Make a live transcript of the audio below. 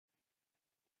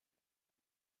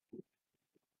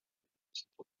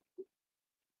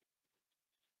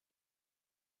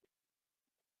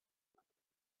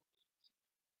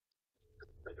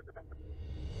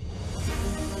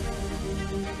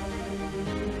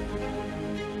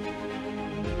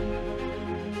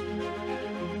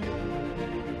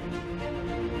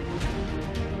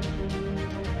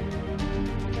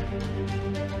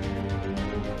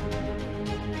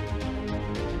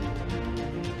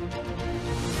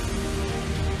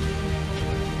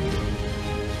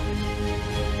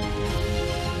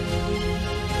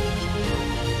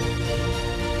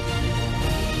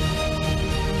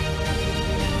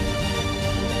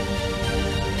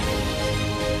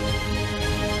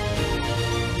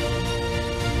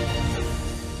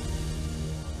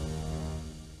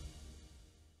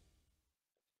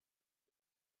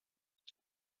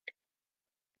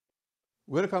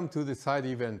Welcome to the side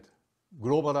event,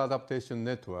 Global Adaptation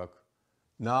Network,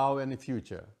 Now and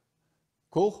Future,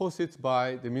 co-hosted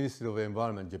by the Ministry of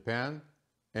Environment Japan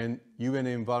and UN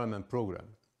Environment Program.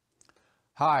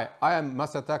 Hi, I am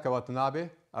Masataka Watanabe,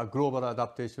 a Global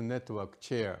Adaptation Network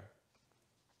Chair.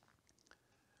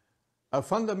 A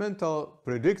fundamental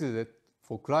prerequisite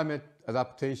for climate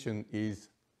adaptation is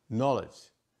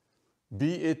knowledge,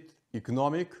 be it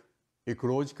economic,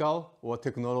 ecological, or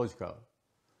technological.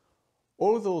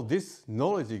 Although this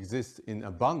knowledge exists in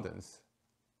abundance,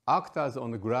 actors on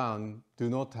the ground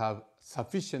do not have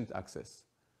sufficient access.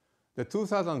 The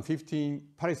 2015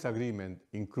 Paris Agreement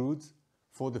includes,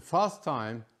 for the first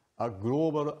time, a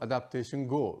global adaptation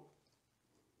goal.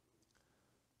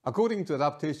 According to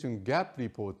Adaptation Gap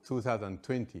Report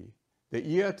 2020, the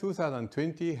year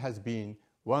 2020 has been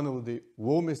one of the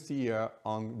warmest years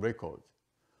on record.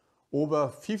 Over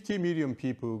 50 million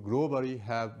people globally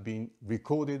have been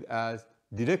recorded as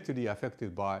directly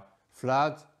affected by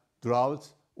floods,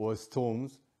 droughts, or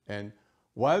storms, and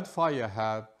wildfires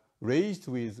have raged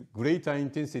with greater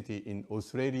intensity in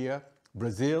Australia,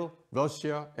 Brazil,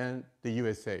 Russia, and the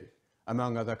USA,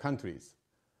 among other countries.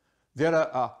 There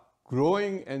are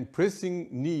growing and pressing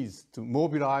needs to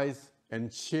mobilize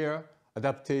and share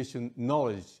adaptation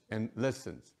knowledge and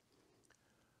lessons.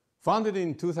 Founded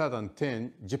in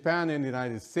 2010, Japan and the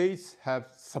United States have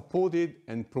supported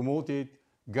and promoted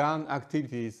GAN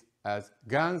activities as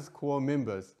GAN's core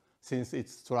members since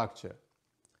its structure.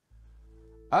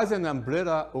 As an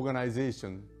umbrella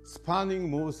organization spanning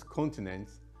most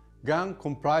continents, GAN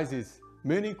comprises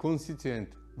many constituent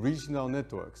regional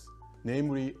networks,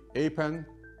 namely APAN,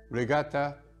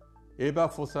 Regatta,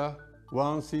 EBA-FOSA,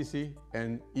 UNFCCC,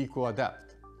 and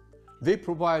EcoAdapt. They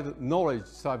provide knowledge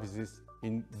services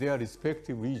in their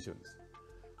respective regions.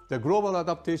 The Global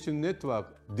Adaptation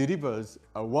Network delivers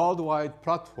a worldwide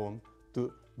platform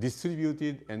to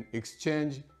distribute and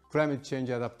exchange climate change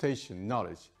adaptation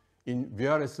knowledge in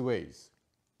various ways.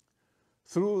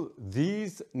 Through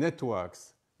these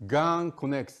networks, GAN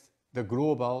connects the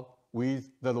global with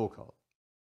the local.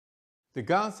 The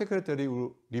GAN Secretary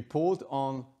will report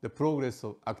on the progress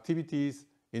of activities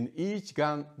in each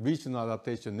GAN regional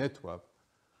adaptation network,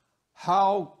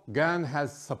 how GAN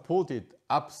has supported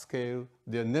upscale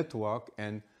their network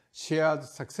and shared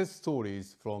success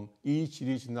stories from each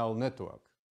regional network.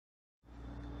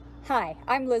 Hi,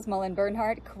 I'm Liz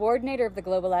Mullen-Bernhardt, coordinator of the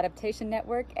Global Adaptation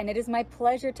Network, and it is my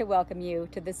pleasure to welcome you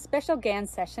to this special GAN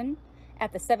session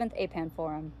at the 7th APAN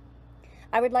Forum.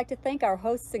 I would like to thank our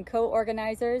hosts and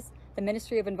co-organizers, the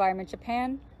Ministry of Environment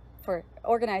Japan, for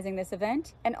organizing this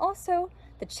event, and also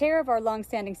the chair of our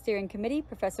long-standing steering committee,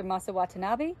 Professor Masa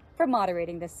Watanabe, for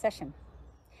moderating this session.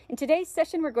 In today's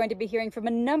session, we're going to be hearing from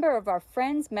a number of our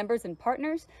friends, members, and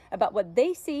partners about what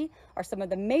they see are some of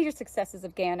the major successes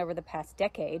of GAN over the past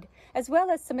decade, as well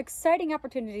as some exciting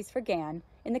opportunities for GAN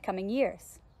in the coming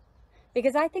years.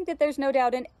 Because I think that there's no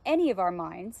doubt in any of our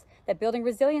minds that building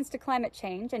resilience to climate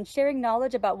change and sharing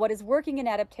knowledge about what is working in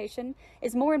adaptation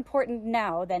is more important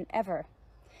now than ever.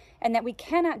 And that we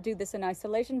cannot do this in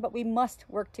isolation, but we must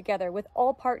work together with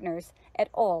all partners at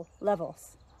all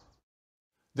levels.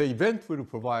 The event will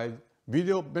provide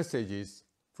video messages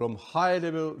from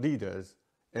high-level leaders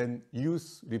and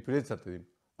youth representatives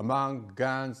among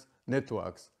GAN's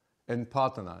networks and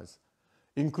partners,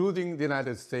 including the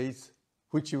United States,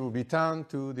 which will return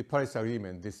to the Paris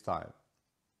Agreement this time.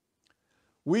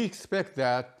 We expect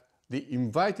that the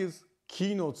invited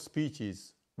keynote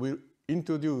speeches will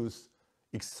introduce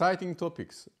exciting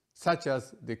topics such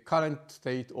as the current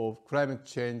state of climate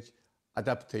change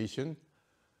adaptation,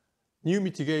 new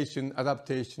mitigation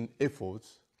adaptation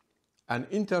efforts, an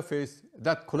interface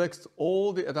that collects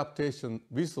all the adaptation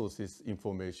resources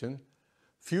information,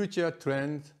 future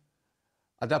trends,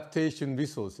 adaptation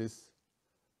resources,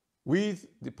 with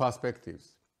the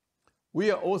perspectives. We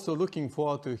are also looking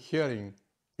forward to hearing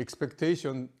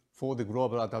expectations for the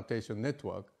Global Adaptation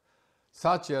Network,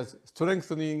 such as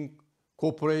strengthening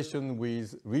cooperation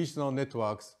with regional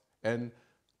networks and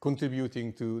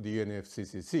contributing to the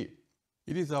UNFCCC.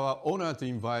 It is our honor to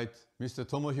invite Mr.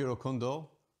 Tomohiro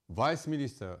Kondo, Vice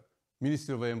Minister,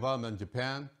 Ministry of Environment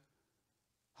Japan,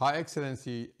 Her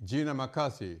Excellency Gina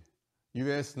McCarthy,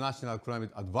 U.S. National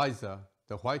Climate Advisor,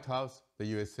 the White House, the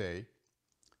USA,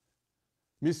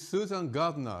 Ms. Susan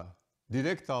Gardner,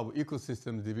 Director of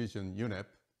Ecosystems Division, UNEP,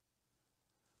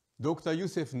 Dr.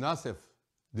 Youssef Nassef,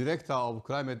 Director of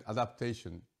Climate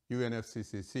Adaptation,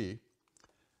 UNFCCC,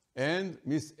 and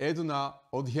Ms. Edna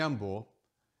Odhiambo,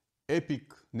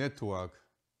 EPIC Network,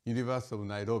 University of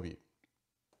Nairobi.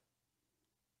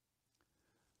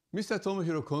 Mr.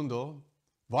 Tomohiro Kondo,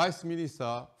 Vice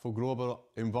Minister for Global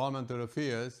Environmental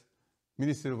Affairs,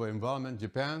 Ministry of Environment,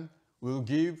 Japan, will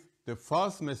give the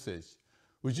first message.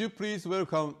 Would you please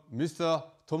welcome Mr.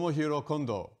 Tomohiro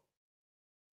Kondo?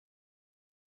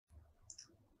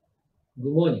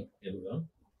 Good morning, everyone.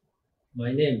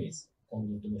 My name is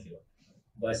Kondo Tomohiro,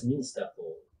 Vice Minister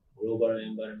for Global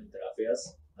Environmental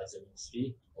Affairs at the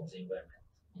Ministry of the Environment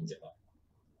in Japan.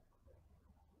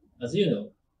 As you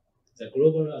know, the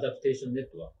Global Adaptation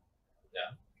Network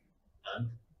and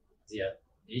the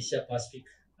Asia Pacific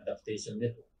Adaptation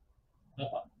Network,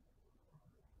 APAN,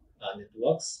 are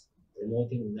networks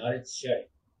promoting knowledge sharing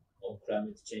on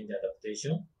climate change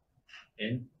adaptation,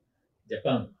 and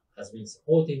Japan has been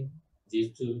supporting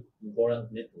these two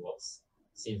important networks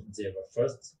since they were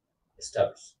first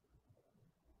established.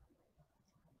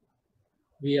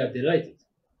 We are delighted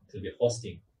to be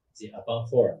hosting the APAN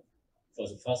Forum for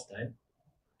the first time,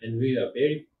 and we are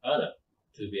very honored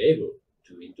to be able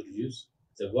to introduce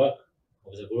the work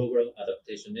of the Global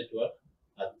Adaptation Network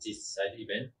at this side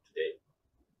event today.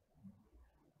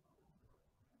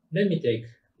 Let me take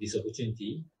this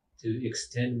opportunity to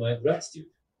extend my gratitude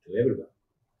to everyone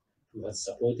who has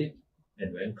supported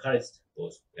and encouraged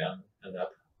both young and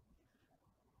up,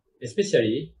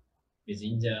 especially Ms.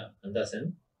 Inja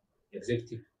Andersen,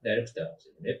 Executive Director of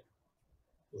the UNEP,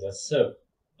 who has served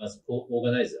as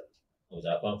co-organizer of the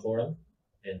APAN Forum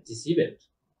and this event,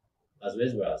 as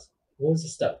well as all the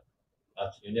staff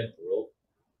at UNEP Law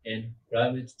and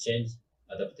Climate Change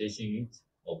Adaptation Unit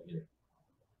of UNEP.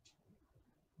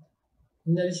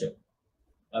 In addition,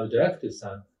 I would like to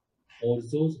thank all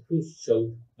those who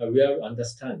showed a real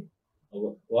understanding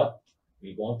of what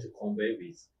we want to convey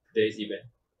with today's event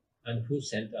and who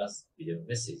sent us video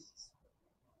messages.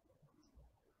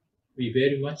 We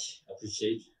very much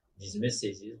appreciate these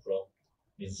messages from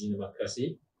Ms. Gina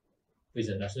McCarthy, who is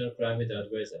a National Climate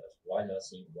Advisor at White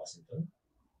House in Washington,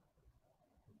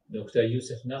 Dr.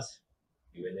 Youssef Nasr,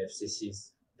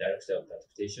 UNFCCC's Director of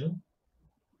Adaptation,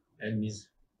 and Ms.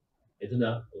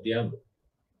 Edna Odhiambo,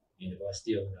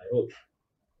 University of Nairobi.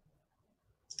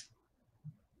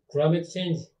 Climate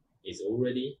change is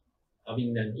already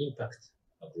having an impact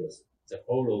across the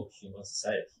whole of human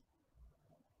society.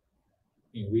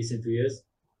 In recent years,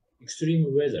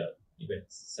 extreme weather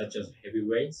events such as heavy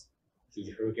rains,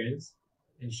 huge hurricanes,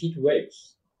 and heat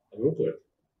waves have occurred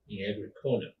in every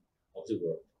corner of the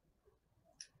world.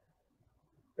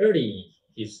 Early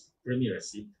in his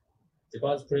premiership,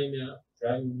 Japan's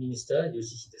Prime Minister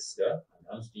Yoshihide Suga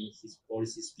announced in his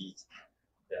policy speech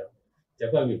that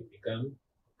Japan will become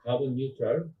carbon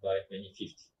neutral by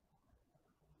 2050.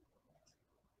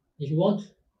 If we want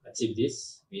to achieve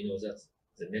this, we know that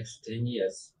the next 10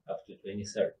 years up to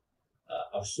 2030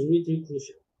 are absolutely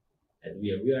crucial, and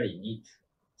we really need to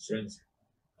strengthen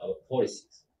our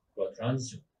policies for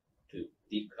transition to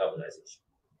decarbonization.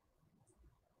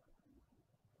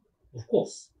 Of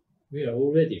course, we are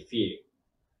already feeling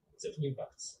the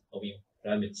impacts of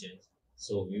climate change,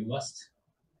 so we must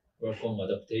work on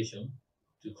adaptation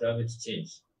to climate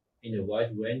change in a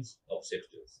wide range of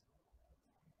sectors.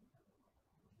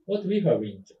 What we have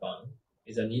in Japan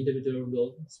is an individual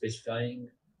law specifying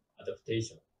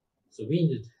adaptation, so we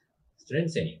need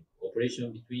strengthening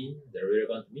cooperation between the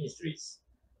relevant ministries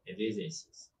and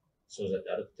agencies so that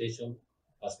adaptation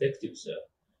perspectives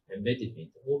are embedded in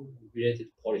all related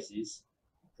policies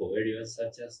for areas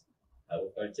such as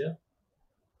agriculture,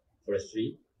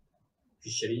 forestry,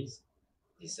 fisheries,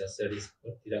 disaster risk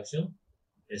reduction,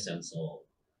 and so on.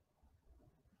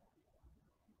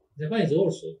 Japan is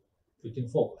also putting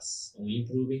focus on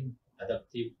improving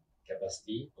adaptive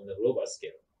capacity on a global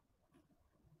scale.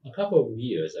 A couple of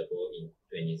years ago in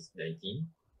 2019,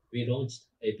 we launched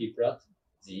APPLAT,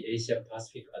 the Asia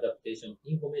Pacific Adaptation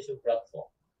Information Platform,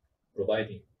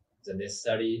 providing the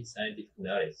necessary scientific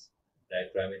knowledge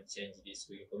like climate change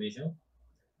risk information,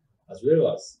 as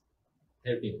well as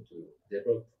helping to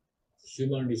develop the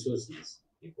human resources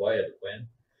required when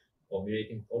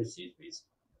formulating policies with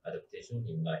adaptation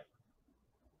in mind.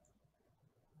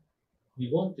 We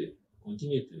want to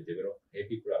continue to develop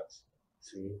APPLAT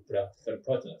through practical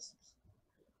partnerships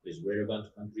with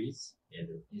relevant countries and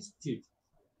institutes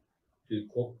to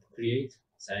co-create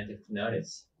scientific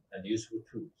knowledge and useful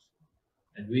tools,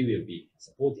 and we will be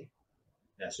supporting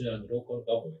national and local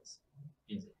governments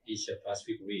in the Asia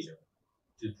Pacific region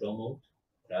to promote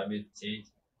climate change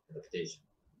adaptation.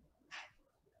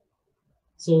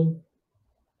 So,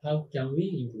 how can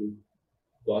we improve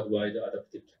worldwide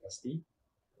adaptive capacity?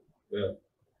 Well,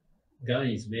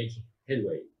 GAN is making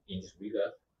headway in this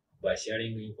regard by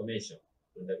sharing information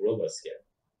on the global scale,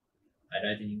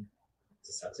 highlighting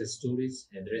the success stories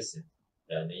and lessons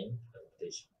learned in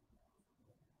adaptation.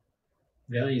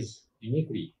 GAN is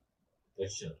uniquely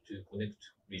positioned to connect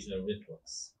regional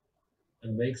networks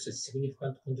and makes a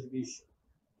significant contribution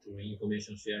to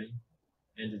information sharing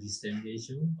and the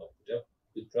dissemination of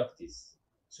good practice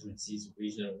through these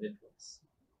regional networks,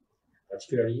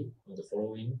 particularly on the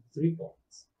following 3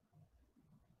 points.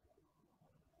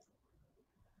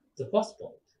 The first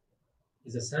point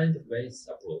is a science-based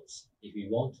approach if we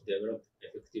want to develop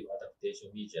effective adaptation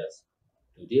measures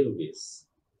to deal with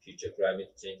future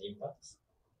climate change impacts.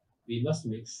 We must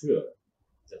make sure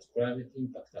that climate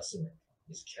impact assessment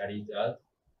is carried out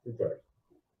properly.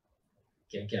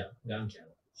 GAN can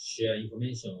share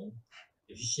information on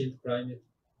efficient climate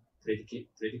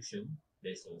prediction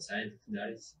based on scientific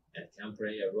knowledge and can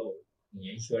play a role in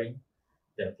ensuring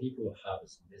that people have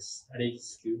the necessary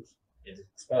skills and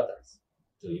expertise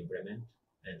to implement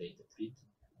and interpret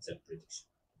the prediction.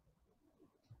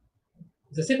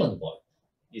 The second point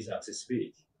is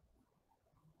accessibility.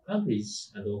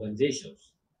 Countries and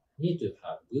organizations need to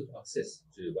have good access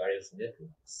to various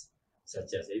networks,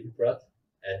 such as APAN,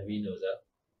 and we know that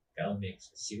GAN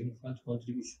makes a significant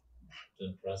contribution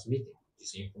to transmitting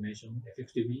this information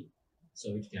effectively so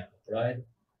it can be applied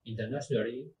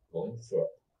internationally going forward.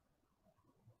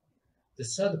 The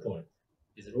third point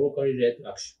is locally led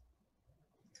action.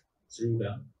 Through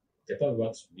GAN, Japan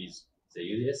works with the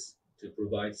US to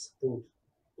provide support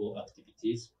for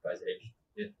activities by the EPIC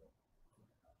network.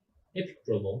 EPIC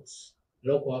promotes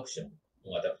local action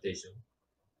on adaptation,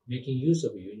 making use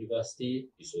of university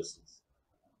resources.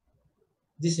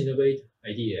 This innovative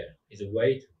idea is a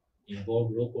way to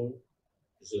involve local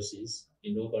resources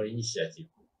in local initiatives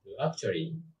to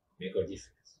actually make a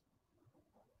difference.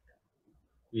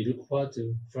 We look forward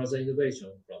to further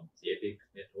innovation from the EPIC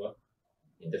network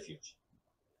in the future.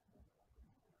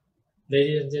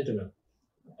 Ladies and gentlemen,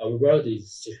 our world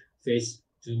is facing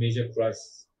 2 major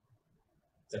crises,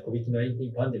 the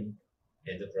COVID-19 pandemic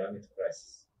and the climate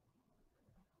crisis.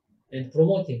 And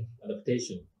promoting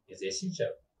adaptation is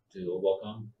essential to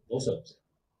overcome both of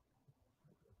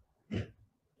them.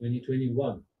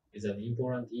 2021 is an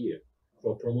important year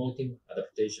for promoting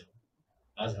adaptation,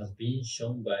 as has been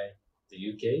shown by the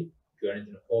UK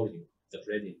currently holding the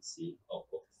presidency of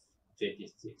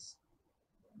COP26.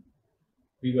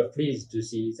 We were pleased to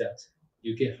see that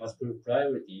UK has put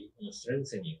priority on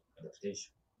strengthening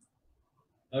adaptation.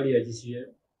 Earlier this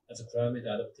year, at the Climate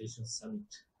Adaptation Summit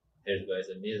held by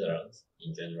the Netherlands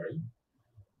in January,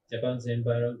 Japan's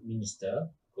Environment Minister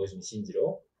Koizumi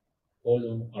Shinjiro called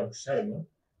on Alok Sharma,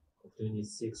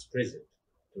 COP26 president,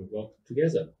 to work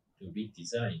together to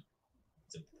redesign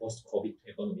the post-COVID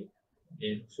economic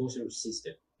and social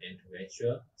system and to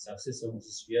ensure success of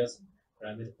this year's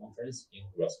climate conference in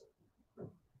Glasgow.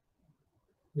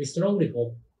 We strongly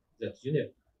hope that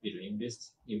UNEP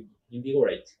will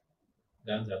invigorate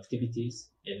GAN's activities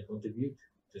and contribute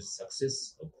to the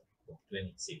success of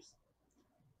COP26,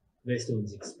 based on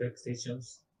the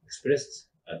expectations expressed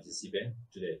at this event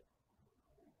today.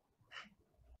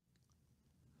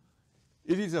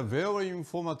 It is a very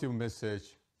informative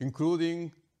message,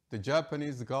 including the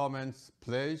Japanese government's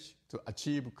pledge to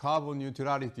achieve carbon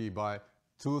neutrality by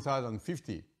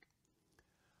 2050,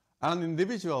 an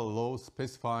individual law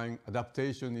specifying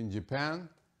adaptation in Japan,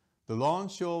 the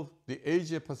launch of the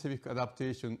Asia-Pacific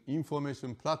Adaptation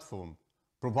Information Platform,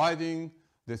 providing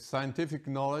the scientific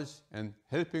knowledge and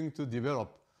helping to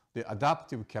develop the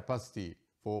adaptive capacity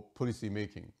for policy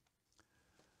making.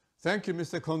 Thank you,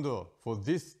 Mr. Kondo, for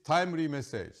this timely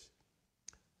message.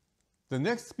 The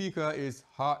next speaker is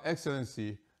Her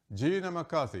Excellency Gina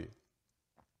McCarthy,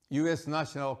 U.S.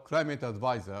 National Climate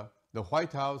Advisor, the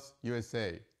White House,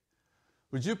 USA.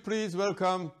 Would you please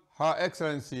welcome Her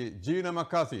Excellency Gina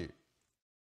McCarthy?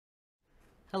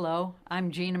 Hello,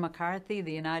 I'm Gina McCarthy,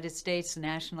 the United States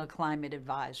National Climate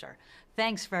Advisor.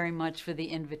 Thanks very much for the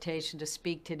invitation to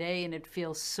speak today, and it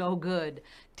feels so good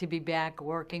to be back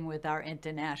working with our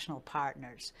international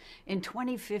partners. In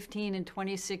 2015 and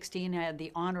 2016, I had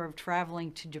the honor of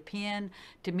traveling to Japan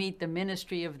to meet the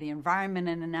Ministry of the Environment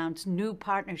and announce new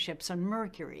partnerships on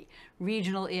mercury,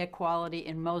 regional air quality,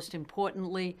 and most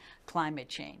importantly, climate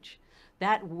change.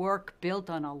 That work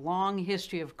built on a long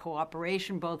history of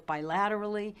cooperation, both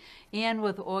bilaterally and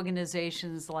with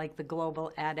organizations like the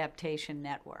Global Adaptation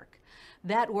Network.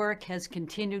 That work has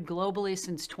continued globally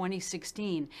since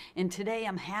 2016, and today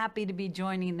I'm happy to be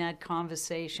joining that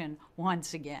conversation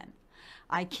once again.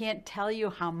 I can't tell you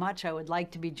how much I would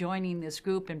like to be joining this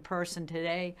group in person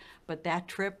today, but that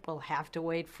trip will have to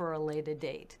wait for a later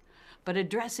date. But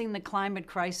addressing the climate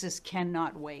crisis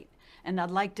cannot wait. And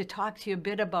I'd like to talk to you a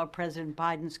bit about President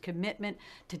Biden's commitment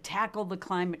to tackle the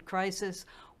climate crisis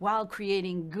while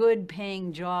creating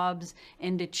good-paying jobs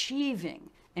and achieving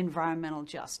environmental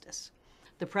justice.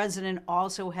 The president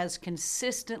also has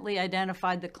consistently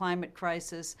identified the climate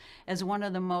crisis as one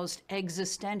of the most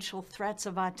existential threats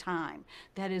of our time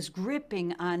that is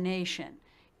gripping our nation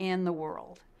and the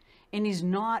world. And he's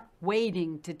not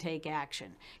waiting to take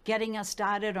action, getting us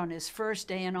started on his first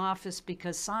day in office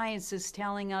because science is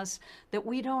telling us that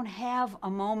we don't have a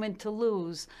moment to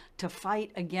lose to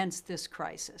fight against this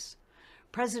crisis.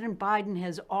 President Biden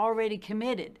has already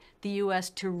committed the U.S.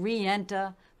 to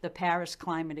re-enter the Paris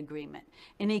Climate Agreement,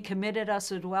 and he committed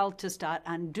us as well to start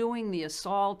undoing the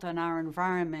assault on our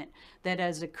environment that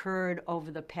has occurred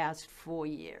over the past 4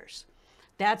 years.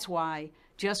 That's why,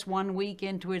 just 1 week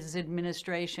into his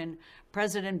administration,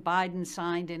 President Biden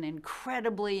signed an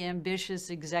incredibly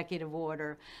ambitious executive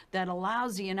order that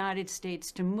allows the United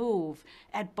States to move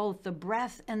at both the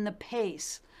breadth and the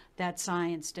pace that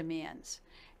science demands.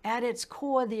 At its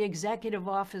core, the executive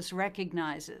office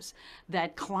recognizes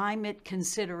that climate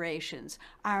considerations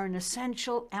are an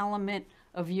essential element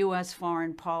of U.S.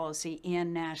 foreign policy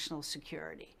and national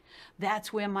security.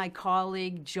 That's where my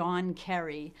colleague John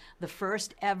Kerry, the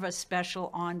first ever special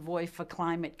envoy for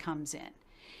climate, comes in.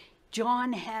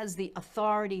 John has the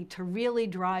authority to really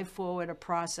drive forward a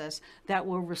process that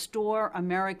will restore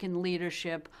American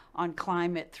leadership on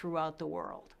climate throughout the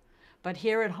world. But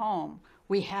here at home,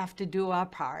 we have to do our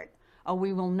part, or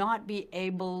we will not be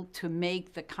able to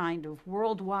make the kind of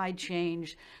worldwide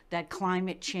change that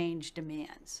climate change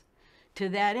demands. To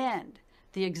that end,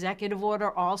 the executive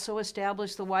order also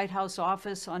established the White House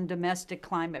Office on Domestic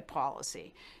Climate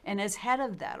Policy. And as head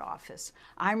of that office,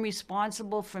 I'm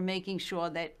responsible for making sure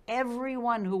that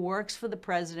everyone who works for the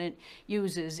president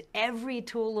uses every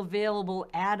tool available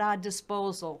at our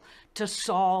disposal to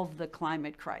solve the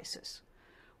climate crisis.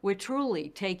 We're truly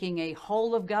taking a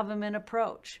whole-of-government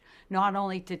approach, not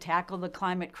only to tackle the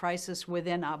climate crisis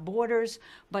within our borders,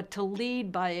 but to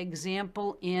lead by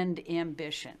example and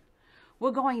ambition.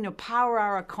 We're going to power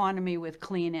our economy with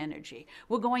clean energy.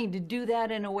 We're going to do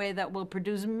that in a way that will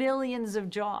produce millions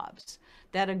of jobs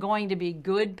that are going to be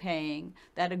good paying,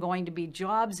 that are going to be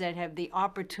jobs that have the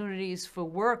opportunities for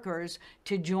workers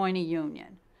to join a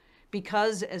union.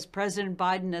 Because, as President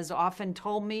Biden has often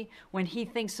told me, when he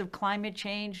thinks of climate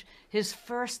change, his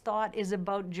first thought is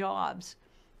about jobs.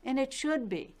 And it should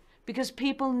be, because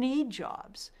people need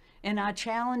jobs. And our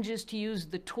challenge is to use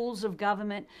the tools of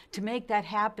government to make that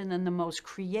happen in the most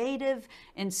creative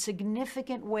and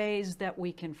significant ways that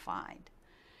we can find.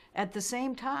 At the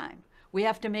same time, we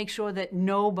have to make sure that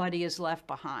nobody is left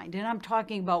behind. And I'm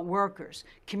talking about workers,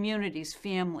 communities,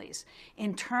 families,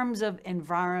 in terms of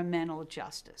environmental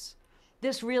justice.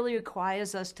 This really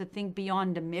requires us to think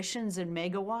beyond emissions and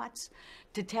megawatts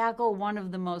to tackle one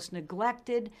of the most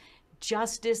neglected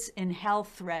justice and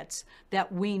health threats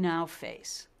that we now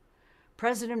face.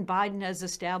 President Biden has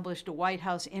established a White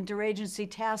House interagency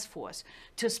task force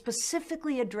to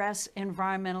specifically address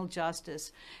environmental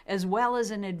justice, as well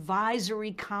as an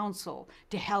advisory council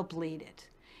to help lead it.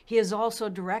 He has also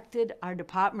directed our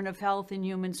Department of Health and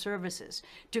Human Services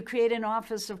to create an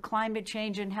Office of Climate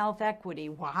Change and Health Equity.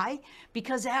 Why?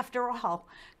 Because after all,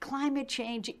 climate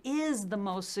change is the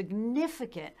most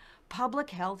significant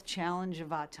public health challenge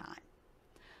of our time.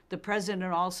 The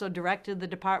president also directed the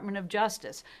Department of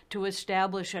Justice to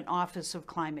establish an Office of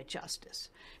Climate Justice,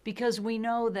 because we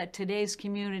know that today's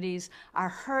communities are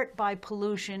hurt by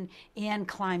pollution and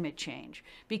climate change,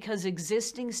 because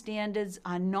existing standards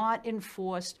are not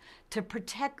enforced to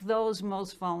protect those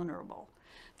most vulnerable.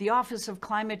 The Office of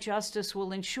Climate Justice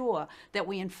will ensure that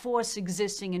we enforce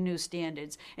existing and new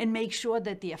standards and make sure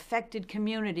that the affected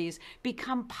communities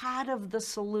become part of the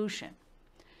solution.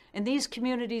 And these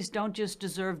communities don't just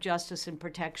deserve justice and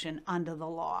protection under the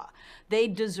law. They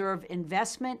deserve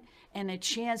investment and a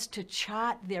chance to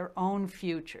chart their own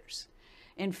futures.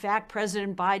 In fact,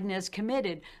 President Biden has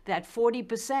committed that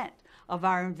 40% of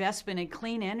our investment in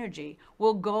clean energy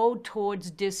will go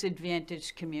towards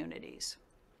disadvantaged communities.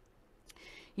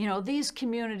 You know, these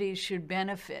communities should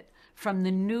benefit from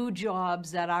the new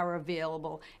jobs that are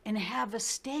available and have a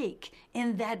stake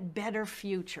in that better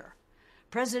future.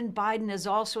 President Biden has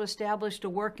also established a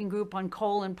working group on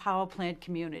coal and power plant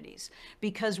communities,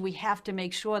 because we have to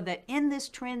make sure that in this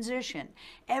transition,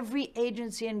 every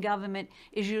agency in government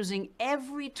is using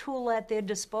every tool at their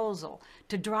disposal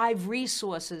to drive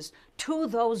resources to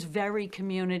those very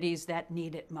communities that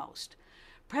need it most.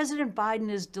 President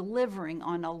Biden is delivering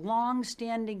on a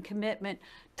long-standing commitment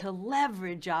to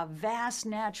leverage our vast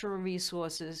natural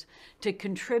resources to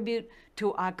contribute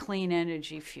to our clean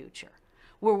energy future.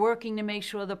 We're working to make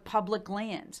sure the public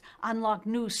lands unlock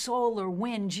new solar,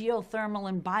 wind, geothermal,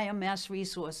 and biomass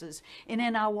resources. And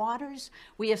in our waters,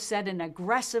 we have set an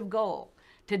aggressive goal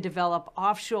to develop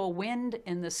offshore wind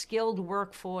and the skilled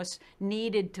workforce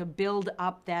needed to build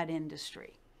up that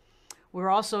industry. We're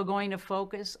also going to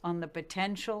focus on the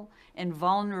potential and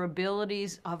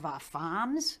vulnerabilities of our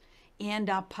farms and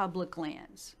our public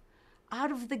lands. Out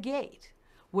of the gate,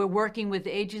 we're working with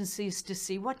agencies to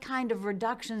see what kind of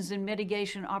reductions and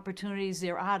mitigation opportunities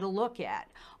there are to look at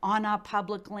on our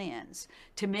public lands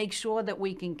to make sure that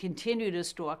we can continue to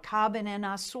store carbon in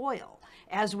our soil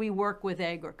as we work with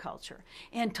agriculture,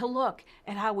 and to look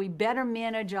at how we better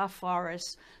manage our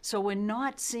forests so we're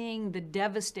not seeing the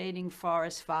devastating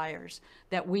forest fires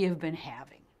that we have been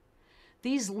having.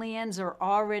 These lands are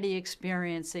already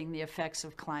experiencing the effects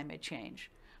of climate change,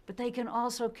 but they can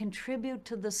also contribute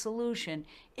to the solution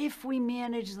if we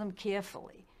manage them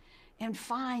carefully. And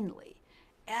finally,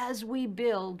 as we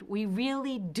build, we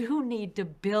really do need to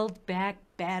build back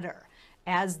better,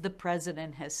 as the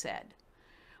president has said.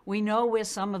 We know where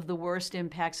some of the worst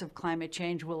impacts of climate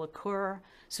change will occur,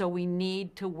 so we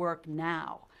need to work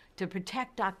now to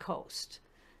protect our coast,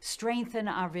 strengthen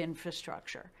our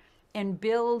infrastructure, and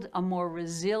build a more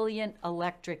resilient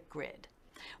electric grid.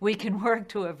 We can work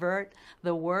to avert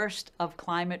the worst of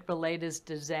climate-related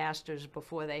disasters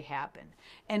before they happen.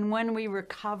 And when we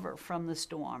recover from the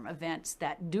storm events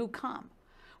that do come,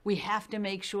 we have to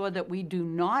make sure that we do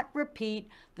not repeat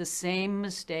the same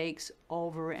mistakes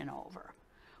over and over.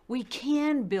 We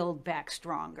can build back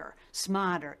stronger,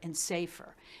 smarter, and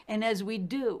safer. And as we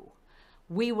do,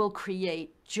 we will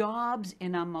create jobs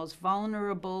in our most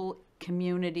vulnerable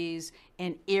communities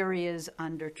and areas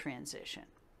under transition.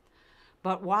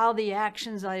 But while the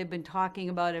actions I have been talking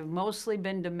about have mostly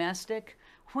been domestic,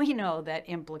 we know that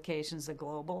implications are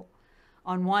global.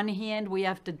 On one hand, we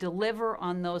have to deliver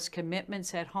on those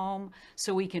commitments at home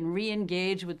so we can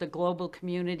re-engage with the global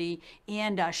community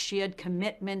and our shared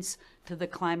commitments to the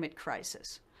climate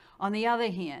crisis. On the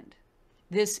other hand,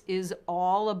 this is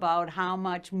all about how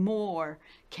much more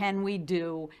can we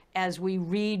do as we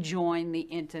rejoin the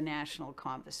international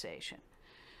conversation.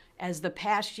 As the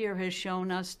past year has shown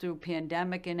us through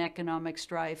pandemic and economic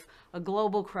strife, a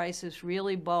global crisis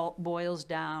really boils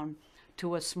down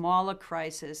to a smaller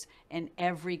crisis in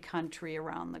every country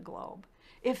around the globe.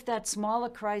 If that smaller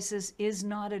crisis is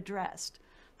not addressed,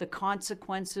 the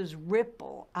consequences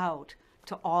ripple out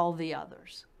to all the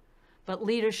others. But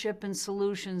leadership and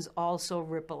solutions also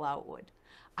ripple outward.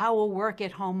 Our work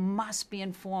at home must be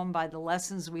informed by the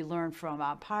lessons we learn from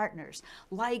our partners,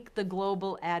 like the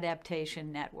Global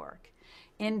Adaptation Network.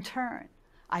 In turn,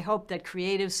 I hope that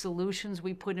creative solutions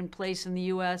we put in place in the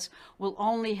U.S. will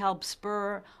only help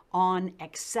spur on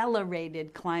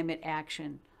accelerated climate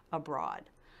action abroad.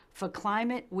 For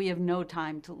climate, we have no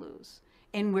time to lose,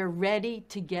 and we're ready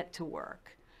to get to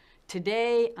work.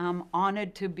 Today, I'm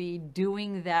honored to be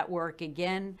doing that work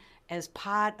again as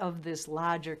part of this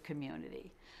larger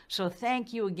community. So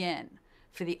thank you again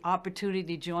for the opportunity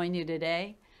to join you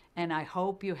today, and I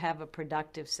hope you have a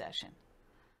productive session.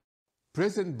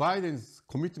 President Biden's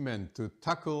commitment to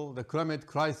tackle the climate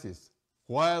crisis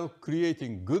while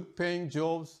creating good-paying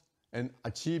jobs and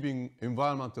achieving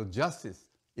environmental justice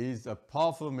is a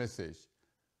powerful message.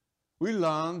 We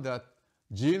learned that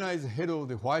Gina is head of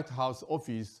the White House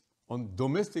Office on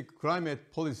Domestic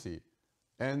Climate Policy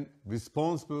and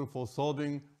responsible for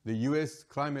solving the U.S.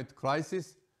 climate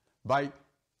crisis by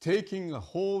taking a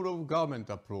whole-of-government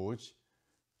approach,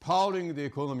 powering the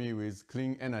economy with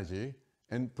clean energy,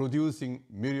 and producing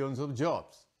millions of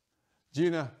jobs.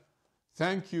 Gina,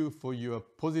 thank you for your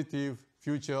positive,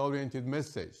 future-oriented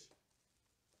message.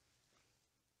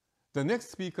 The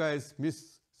next speaker is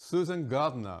Ms. Susan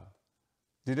Gardner,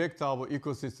 Director of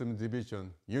Ecosystem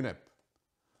Division, UNEP.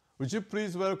 Would you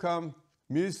please welcome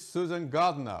Ms. Susan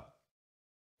Gardner?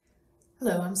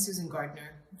 Hello, I'm Susan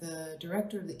Gardner, the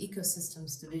Director of the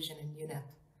Ecosystems Division in UNEP.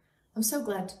 I'm so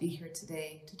glad to be here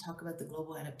today to talk about the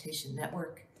Global Adaptation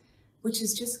Network, which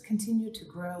has just continued to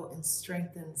grow and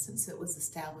strengthen since it was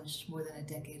established more than a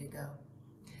decade ago.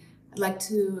 I'd like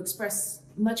to express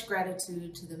much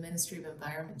gratitude to the Ministry of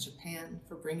Environment Japan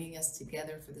for bringing us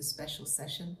together for this special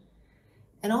session,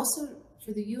 and also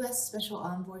for the U.S. Special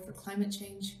Envoy for Climate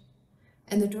Change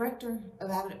and the Director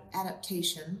of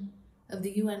Adaptation of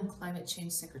the UN Climate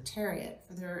Change Secretariat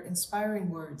for their inspiring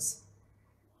words.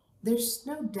 There's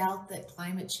no doubt that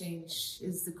climate change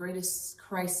is the greatest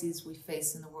crisis we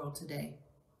face in the world today.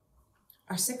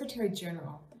 our Secretary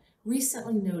General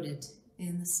recently noted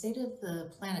in the State of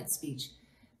the Planet speech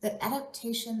that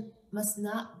adaptation must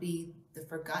not be the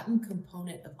forgotten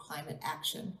component of climate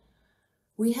action.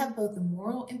 We have both a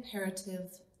moral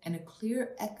imperative and a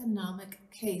clear economic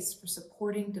case for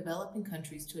supporting developing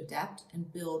countries to adapt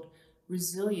and build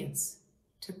resilience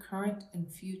to current and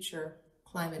future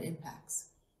climate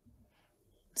impacts.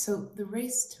 So the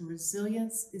race to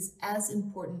resilience is as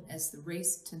important as the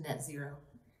race to net zero.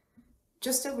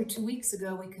 Just over 2 weeks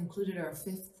ago, we concluded our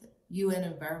 5th UN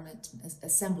Environment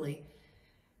Assembly,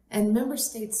 and member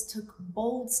states took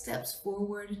bold steps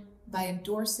forward by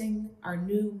endorsing our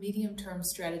new medium-term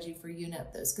strategy for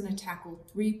UNEP that's going to tackle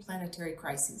 3 planetary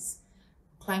crises: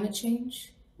 climate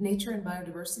change, nature and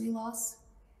biodiversity loss,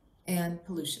 and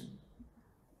pollution,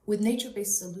 with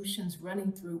nature-based solutions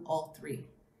running through all 3.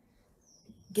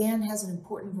 GAN has an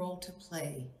important role to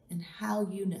play in how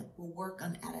UNEP will work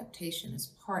on adaptation as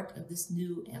part of this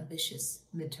new ambitious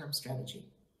midterm strategy.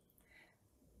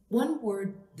 One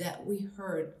word that we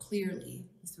heard clearly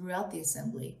throughout the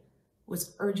assembly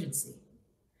was urgency.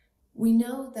 We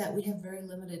know that we have very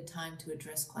limited time to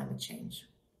address climate change.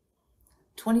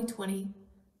 2020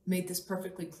 made this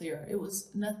perfectly clear. It was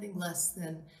nothing less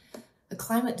than a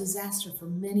climate disaster for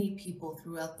many people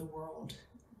throughout the world.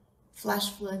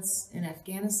 Flash floods in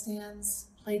Afghanistan,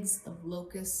 plagues of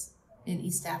locusts in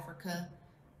East Africa,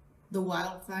 the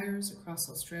wildfires across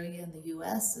Australia and the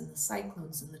US, and the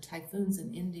cyclones and the typhoons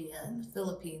in India and the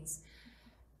Philippines.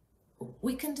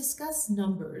 We can discuss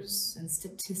numbers and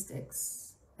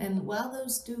statistics, and while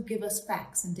those do give us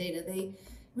facts and data, they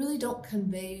really don't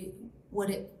convey what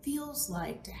it feels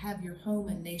like to have your home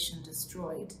and nation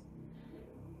destroyed.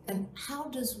 And how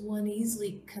does one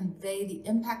easily convey the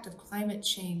impact of climate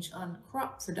change on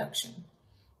crop production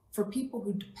for people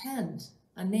who depend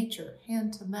on nature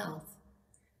hand to mouth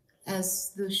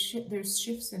as there's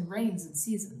shifts in rains and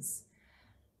seasons?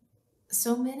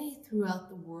 So many throughout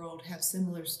the world have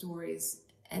similar stories,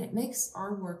 and it makes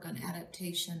our work on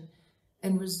adaptation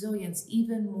and resilience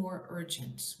even more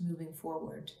urgent moving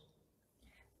forward.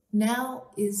 Now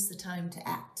is the time to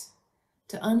act,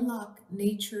 to unlock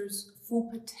nature's full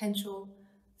potential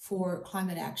for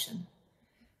climate action,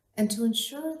 and to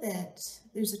ensure that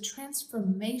there's a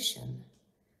transformation,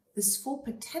 this full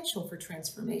potential for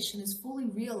transformation is fully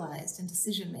realized in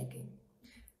decision-making.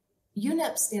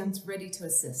 UNEP stands ready to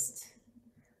assist.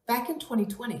 Back in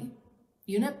 2020,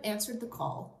 UNEP answered the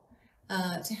call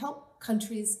to help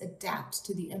countries adapt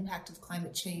to the impact of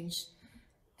climate change.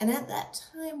 And at that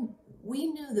time, we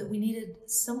knew that we needed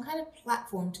some kind of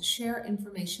platform to share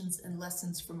information and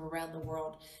lessons from around the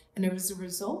world. And as a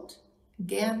result,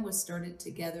 GAN was started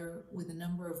together with a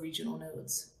number of regional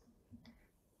nodes.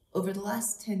 Over the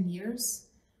last 10 years,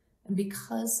 and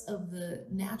because of the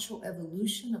natural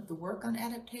evolution of the work on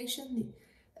adaptation,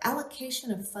 the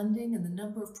allocation of funding and the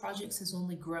number of projects has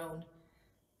only grown.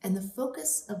 And the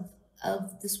focus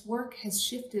of this work has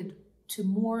shifted to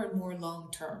more and more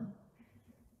long-term.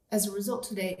 As a result,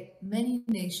 today, many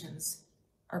nations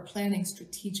are planning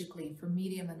strategically for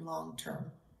medium and long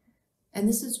term. And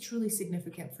this is truly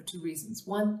significant for 2 reasons.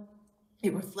 One,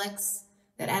 it reflects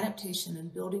that adaptation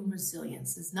and building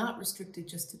resilience is not restricted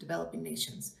just to developing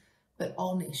nations, but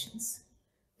all nations.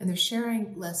 And they're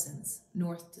sharing lessons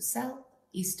north to south,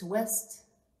 east to west,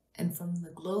 and from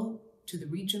the globe to the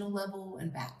regional level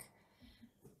and back.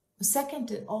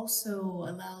 Second, it also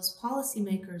allows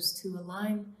policymakers to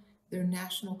align their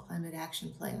national climate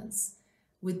action plans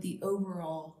with the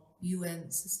overall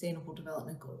UN Sustainable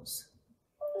Development Goals.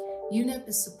 UNEP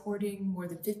is supporting more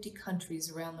than 50 countries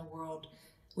around the world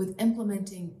with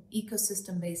implementing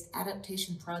ecosystem-based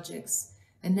adaptation projects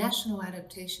and national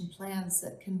adaptation plans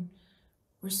that can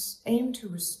aim to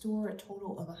restore a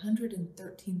total of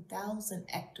 113,000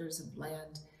 hectares of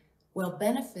land while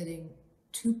benefiting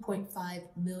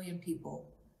 2.5 million people.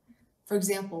 For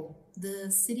example,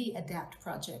 the City Adapt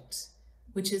project,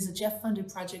 which is a Jeff-funded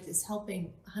project, is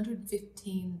helping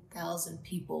 115,000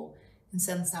 people in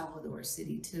San Salvador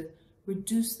City to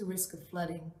reduce the risk of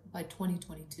flooding by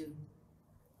 2022.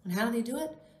 And how do they do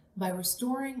it? By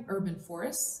restoring urban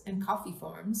forests and coffee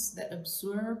farms that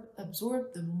absorb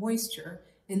the moisture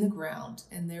in the ground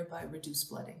and thereby reduce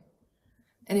flooding.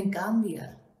 And in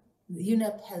Gambia, the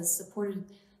UNEP has supported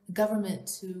the government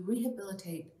to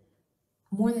rehabilitate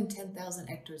more than 10,000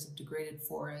 hectares of degraded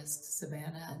forest,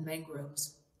 savanna, and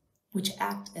mangroves, which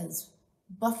act as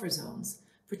buffer zones,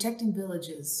 protecting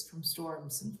villages from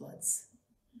storms and floods.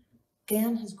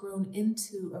 GAN has grown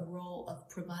into a role of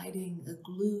providing a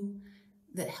glue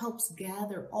that helps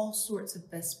gather all sorts of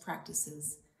best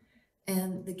practices.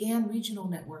 And the GAN regional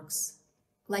networks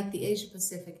like the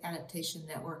Asia-Pacific Adaptation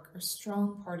Network, are a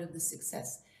strong part of the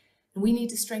success, and we need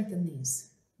to strengthen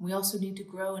these. We also need to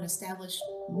grow and establish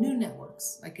new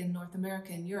networks, like in North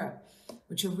America and Europe,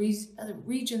 which are other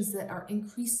regions that are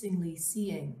increasingly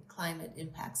seeing climate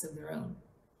impacts of their own.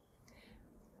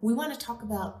 We want to talk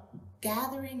about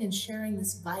gathering and sharing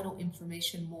this vital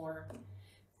information more.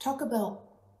 Talk about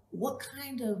what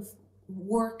kind of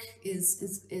work is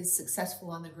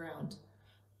successful on the ground.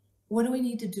 What do we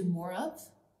need to do more of?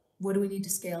 What do we need to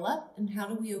scale up? And how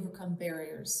do we overcome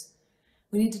barriers?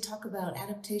 We need to talk about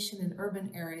adaptation in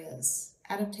urban areas,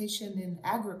 adaptation in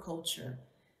agriculture,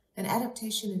 and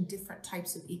adaptation in different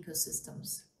types of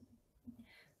ecosystems.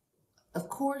 Of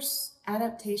course,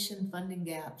 adaptation funding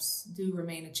gaps do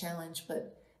remain a challenge,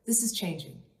 but this is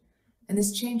changing. And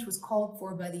this change was called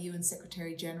for by the UN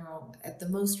Secretary General at the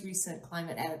most recent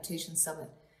Climate Adaptation Summit,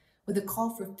 with a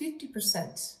call for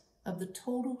 50% of the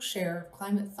total share of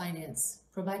climate finance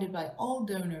provided by all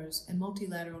donors and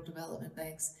multilateral development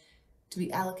banks to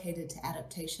be allocated to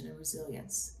adaptation and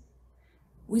resilience.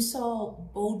 We saw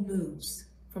bold moves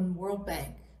from the World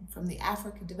Bank, from the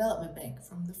African Development Bank,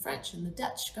 from the French and the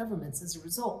Dutch governments as a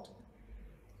result.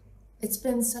 It's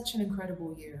been such an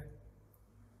incredible year.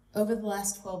 Over the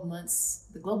last 12 months,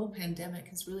 the global pandemic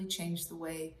has really changed the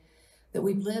way that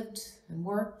we've lived and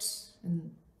worked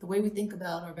and the way we think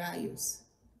about our values.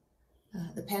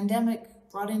 The pandemic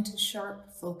brought into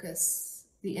sharp focus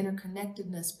the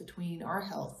interconnectedness between our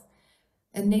health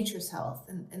and nature's health,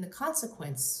 and the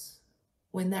consequence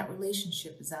when that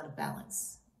relationship is out of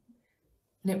balance.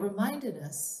 And it reminded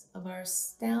us of our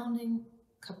astounding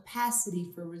capacity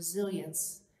for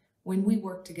resilience when we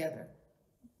work together.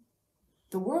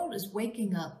 The world is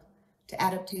waking up to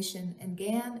adaptation, and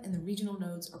GAN and the regional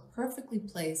nodes are perfectly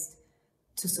placed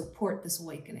to support this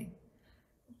awakening.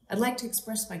 I'd like to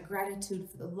express my gratitude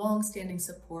for the long-standing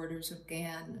supporters of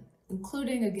GAN,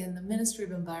 including, again, the Ministry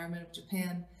of Environment of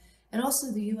Japan, and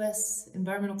also the U.S.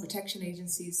 Environmental Protection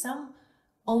Agency. Some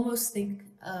almost think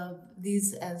of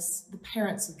these as the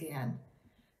parents of GAN.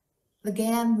 The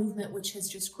GAN movement, which has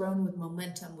just grown with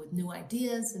momentum, with new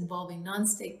ideas involving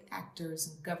non-state actors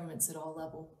and governments at all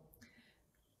levels.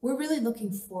 We're really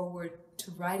looking forward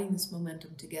to riding this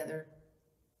momentum together,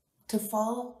 to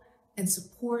follow and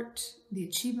support the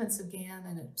achievements of GAN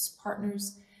and its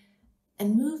partners,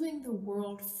 and moving the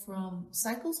world from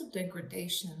cycles of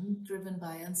degradation driven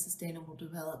by unsustainable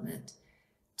development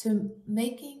to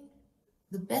making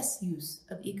the best use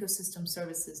of ecosystem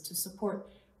services to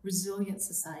support resilient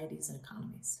societies and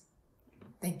economies.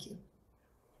 Thank you.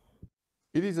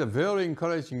 It is a very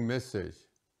encouraging message.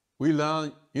 We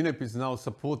learn UNEP is now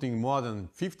supporting more than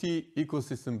 50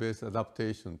 ecosystem-based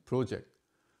adaptation projects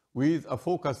with a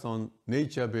focus on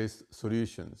nature-based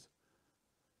solutions.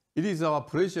 It is our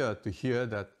pleasure to hear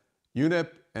that UNEP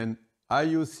and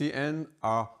IUCN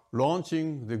are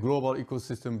launching the Global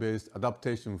Ecosystem-Based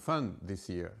Adaptation Fund this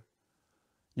year.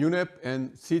 UNEP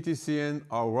and CTCN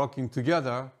are working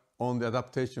together on the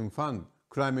Adaptation Fund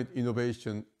Climate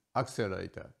Innovation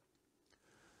Accelerator.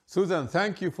 Susan,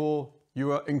 thank you for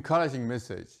your encouraging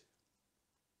message.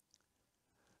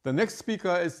 The next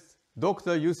speaker is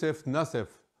Dr. Youssef Nassef,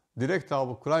 Director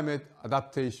of Climate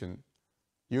Adaptation,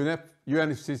 UNEP,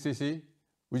 UNFCCC.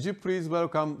 Would you please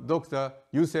welcome Dr.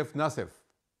 Youssef Nassef?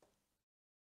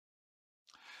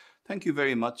 Thank you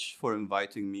very much for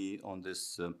inviting me on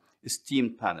this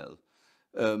esteemed panel.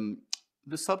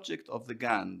 The subject of the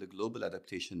GAN, the Global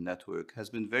Adaptation Network, has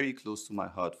been very close to my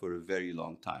heart for a very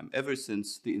long time, ever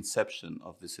since the inception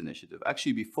of this initiative.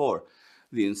 Actually, before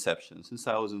the inception, since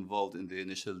I was involved in the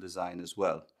initial design as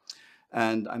well.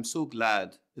 And I'm so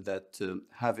glad that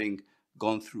having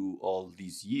gone through all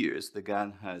these years, the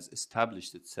GAN has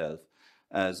established itself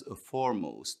as a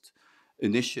foremost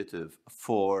initiative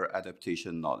for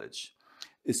adaptation knowledge,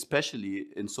 especially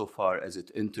insofar as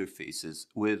it interfaces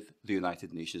with the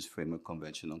United Nations Framework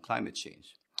Convention on Climate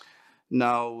Change.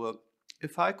 Now,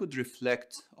 if I could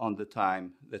reflect on the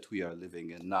time that we are living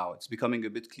in now, it's becoming a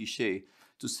bit cliche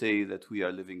to say that we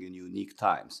are living in unique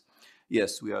times.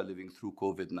 Yes, we are living through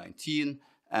COVID-19,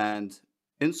 and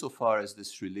insofar as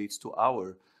this relates to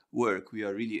our work, we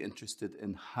are really interested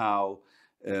in how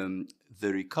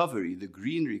the recovery, the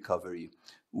green recovery,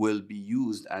 will be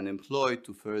used and employed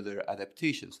to further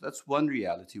adaptation. So that's one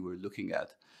reality we're looking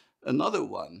at. Another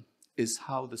one is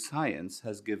how the science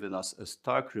has given us a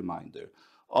stark reminder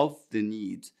of the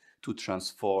need to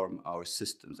transform our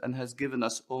systems and has given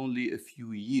us only a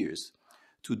few years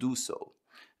to do so.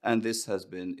 And this has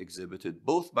been exhibited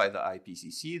both by the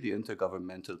IPCC, the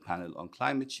Intergovernmental Panel on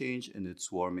Climate Change, in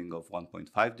its warming of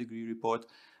 1.5 degree report,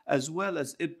 as well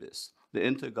as IPBES, the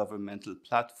Intergovernmental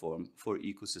Platform for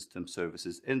Ecosystem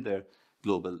Services, in their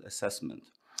global assessment.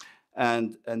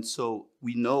 And so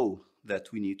we know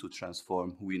that we need to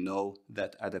transform. We know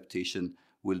that adaptation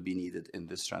will be needed in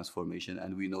this transformation,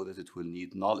 and we know that it will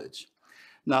need knowledge.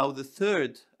 Now, the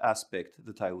third aspect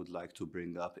that I would like to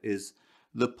bring up is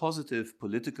the positive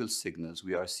political signals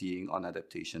we are seeing on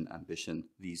adaptation ambition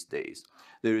these days.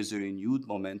 There is a renewed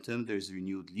momentum, there's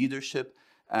renewed leadership,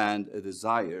 and a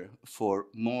desire for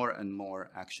more and more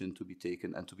action to be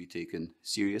taken, and to be taken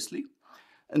seriously.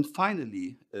 And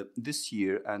finally, this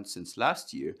year and since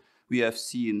last year, we have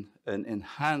seen an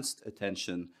enhanced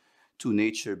attention to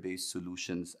nature-based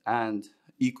solutions and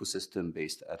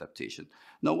ecosystem-based adaptation.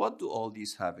 Now, what do all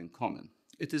these have in common?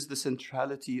 It is the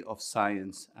centrality of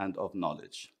science and of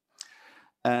knowledge.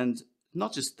 And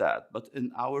not just that, but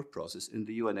in our process, in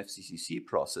the UNFCCC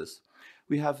process,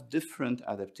 we have different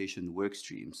adaptation work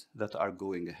streams that are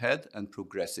going ahead and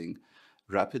progressing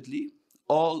rapidly,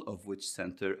 all of which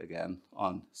center, again,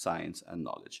 on science and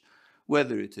knowledge.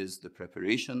 Whether it is the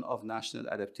preparation of national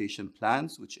adaptation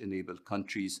plans, which enable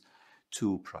countries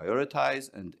to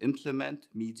prioritize and implement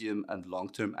medium and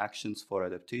long-term actions for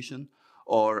adaptation,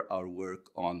 or our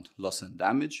work on loss and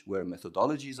damage, where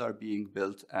methodologies are being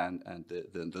built and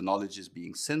the knowledge is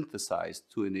being synthesized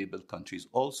to enable countries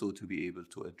also to be able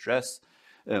to address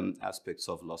aspects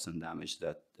of loss and damage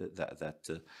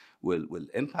that will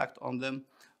impact on them,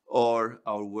 or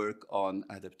our work on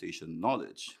adaptation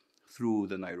knowledge through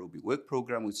the Nairobi Work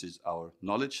Program, which is our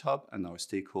knowledge hub and our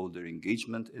stakeholder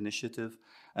engagement initiative,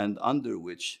 and under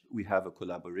which we have a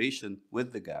collaboration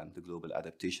with the GAN, the Global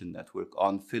Adaptation Network,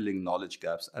 on filling knowledge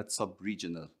gaps at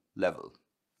sub-regional level.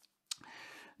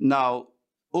 Now,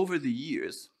 over the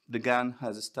years, the GAN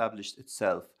has established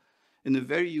itself in a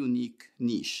very unique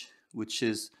niche, which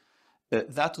is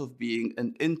that of being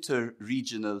an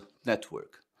inter-regional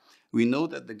network. We know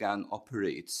that the GAN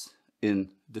operates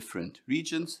in different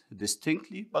regions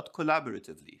distinctly but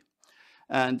collaboratively.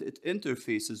 And it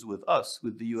interfaces with us,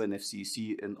 with the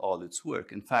UNFCCC, in all its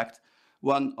work. In fact,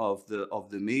 one of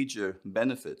the major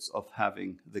benefits of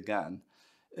having the GAN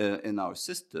in our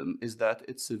system is that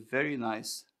it's a very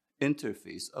nice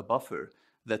interface, a buffer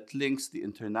that links the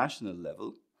international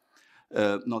level,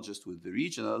 not just with the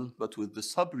regional, but with the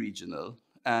sub-regional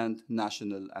and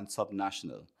national and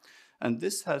subnational. And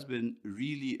this has been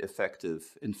really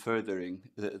effective in furthering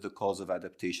the cause of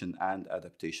adaptation and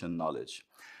adaptation knowledge.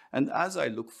 And as I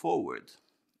look forward,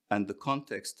 and the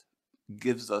context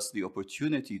gives us the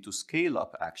opportunity to scale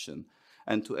up action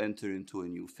and to enter into a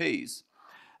new phase,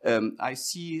 I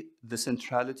see the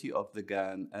centrality of the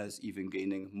GAN as even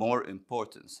gaining more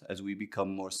importance as we become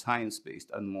more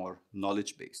science-based and more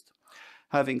knowledge-based.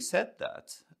 Having said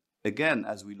that, again,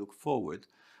 as we look forward,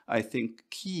 I think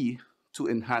key to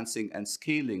enhancing and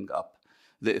scaling up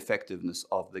the effectiveness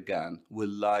of the GAN will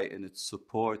lie in its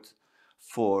support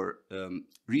for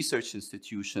research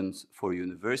institutions, for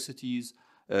universities,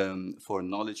 for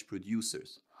knowledge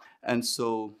producers. And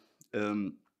so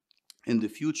in the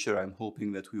future, I'm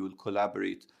hoping that we will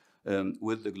collaborate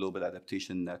with the Global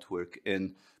Adaptation Network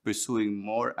in pursuing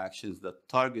more actions that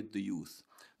target the youth,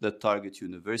 that target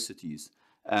universities,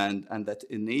 and that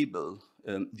enable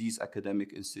these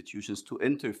academic institutions to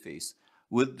interface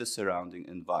with the surrounding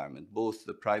environment, both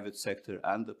the private sector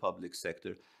and the public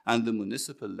sector, and the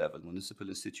municipal level, municipal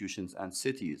institutions and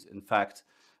cities. In fact,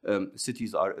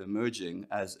 cities are emerging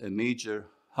as a major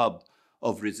hub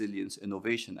of resilience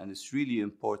innovation, and it's really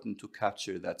important to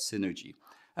capture that synergy.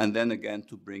 And then again,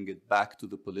 to bring it back to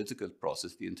the political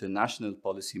process, the international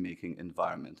policymaking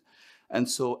environment. And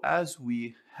so as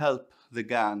we help the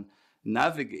GAN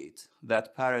navigate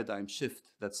that paradigm shift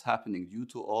that's happening due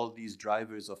to all these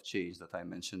drivers of change that I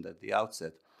mentioned at the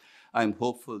outset, I'm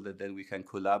hopeful that then we can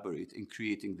collaborate in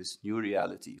creating this new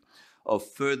reality of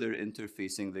further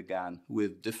interfacing the GAN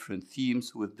with different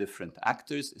themes, with different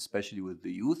actors, especially with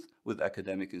the youth, with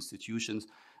academic institutions,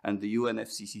 and the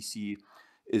UNFCCC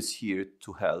is here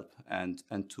to help and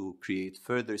to create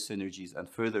further synergies and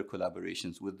further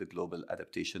collaborations with the Global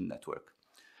Adaptation Network.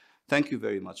 Thank you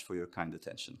very much for your kind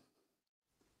attention.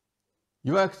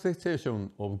 Your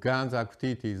expectation of GAN's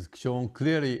activities shown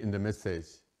clearly in the message.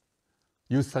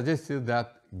 You suggested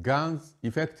that GAN's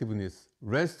effectiveness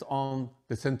rests on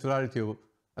the centrality of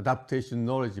adaptation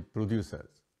knowledge producers.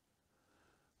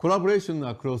 Collaboration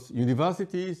across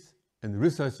universities and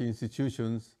research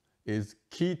institutions is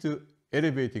key to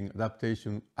elevating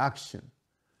adaptation action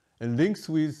and links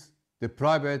with the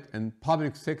private and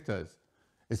public sectors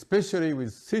especially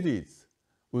with cities,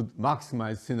 would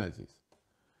maximize synergies.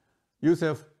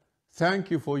 Youssef, thank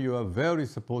you for your very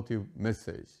supportive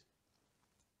message.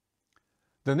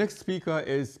 The next speaker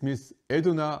is Ms.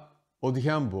 Eduna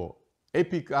Odhiambo,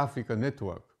 EPIC Africa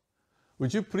Network.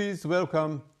 Would you please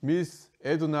welcome Ms.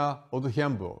 Eduna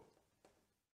Odhiambo?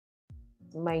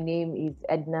 My name is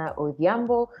Edna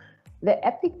Odhiambo. The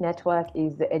EPIC Network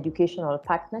is the Educational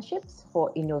Partnerships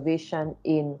for Innovation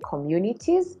in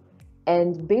Communities.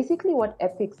 And basically what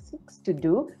EPIC seeks to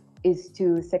do is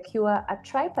to secure a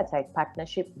tripartite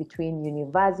partnership between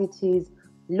universities,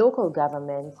 local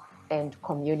governments, and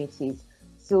communities.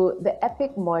 So the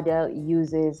EPIC model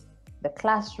uses the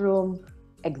classroom,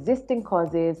 existing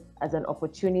courses as an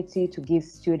opportunity to give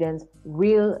students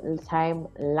real-time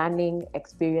learning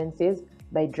experiences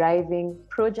by driving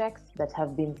projects that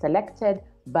have been selected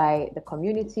by the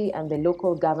community and the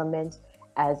local government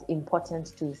as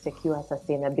important to secure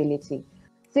sustainability.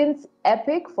 Since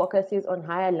EPIC focuses on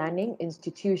higher learning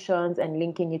institutions and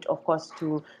linking it, of course,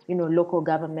 to local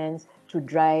governments to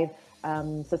drive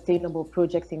sustainable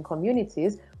projects in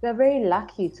communities, we are very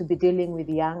lucky to be dealing with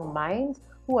young minds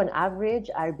who on average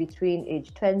are between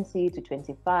age 20 to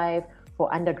 25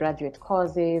 for undergraduate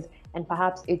courses and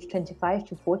perhaps age 25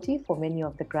 to 40 for many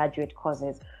of the graduate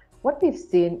courses. What we've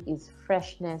seen is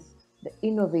freshness, the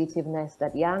innovativeness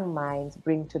that young minds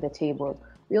bring to the table.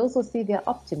 We also see their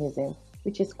optimism,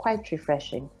 which is quite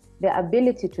refreshing. Their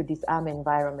ability to disarm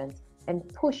environments and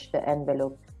push the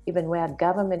envelope, even where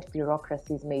government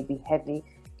bureaucracies may be heavy,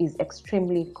 is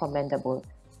extremely commendable.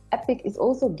 EPIC is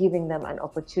also giving them an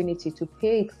opportunity to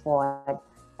pay it forward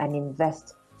and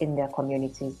invest in their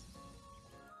communities.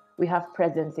 We have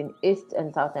presence in East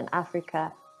and Southern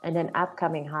Africa and an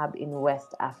upcoming hub in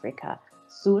West Africa.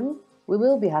 Soon, we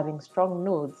will be having strong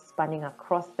nodes spanning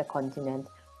across the continent,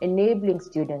 enabling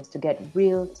students to get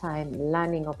real-time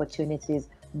learning opportunities,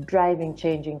 driving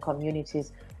change in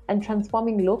communities, and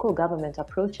transforming local government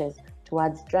approaches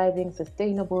towards driving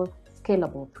sustainable,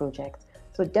 scalable projects.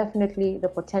 So definitely the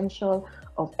potential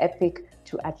of EPIC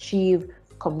to achieve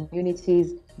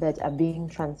communities that are being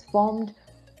transformed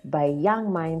by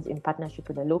young minds in partnership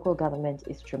with the local government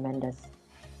is tremendous.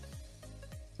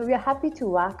 So we are happy to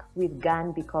work with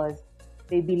GAN because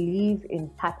they believe in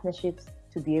partnerships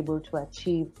to be able to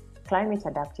achieve climate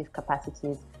adaptive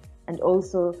capacities and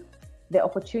also the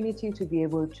opportunity to be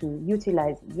able to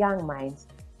utilize young minds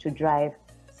to drive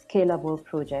scalable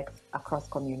projects across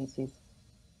communities.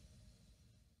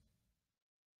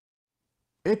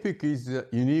 EPIC is a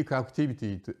unique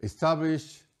activity to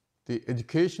establish the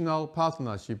educational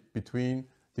partnership between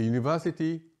the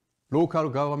university, local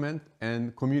government,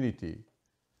 and community.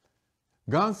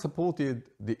 GAN supported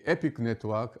the EPIC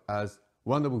network as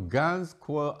one of GAN's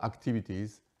core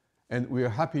activities, and we are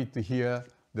happy to hear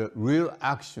the real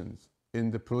actions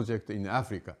in the project in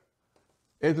Africa.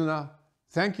 Edna,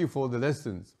 thank you for the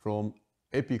lessons from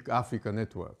EPIC Africa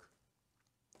Network.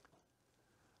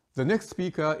 The next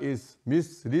speaker is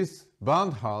Ms. Liz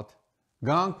Bernhardt,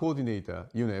 GAN Coordinator,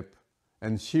 UNEP,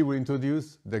 and she will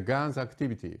introduce the GAN's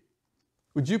activity.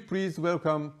 Would you please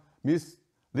welcome Ms.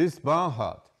 Liz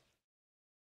Bernhardt?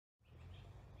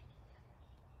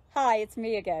 Hi, it's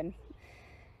me again.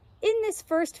 In this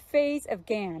first phase of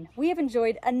GAN, we have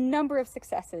enjoyed a number of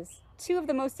successes. Two of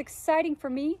the most exciting for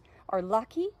me are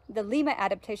LACI, the Lima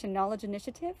Adaptation Knowledge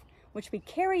Initiative, which we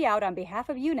carry out on behalf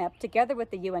of UNEP together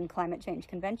with the UN Climate Change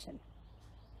Convention.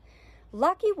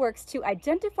 LACI works to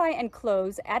identify and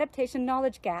close adaptation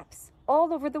knowledge gaps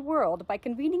all over the world by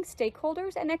convening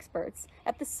stakeholders and experts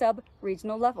at the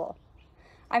sub-regional level.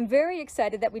 I'm very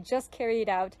excited that we just carried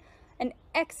out an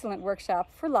excellent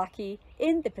workshop for LACI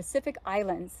in the Pacific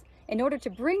Islands in order to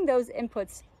bring those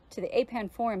inputs to the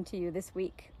APAN Forum to you this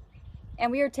week.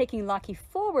 And we are taking LACI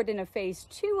forward in a phase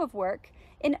 2 of work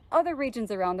in other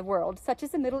regions around the world, such as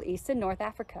the Middle East and North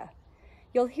Africa.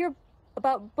 You'll hear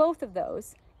about both of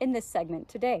those in this segment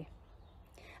today.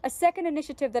 A second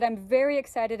initiative that I'm very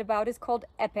excited about is called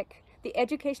EPIC, the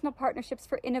Educational Partnerships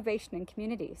for Innovation in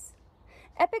Communities.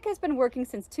 EPIC has been working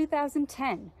since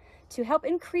 2010 to help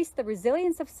increase the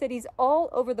resilience of cities all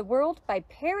over the world by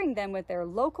pairing them with their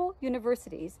local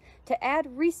universities to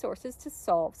add resources to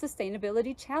solve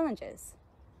sustainability challenges.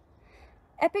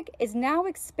 EPIC is now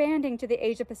expanding to the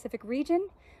Asia-Pacific region.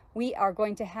 We are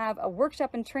going to have a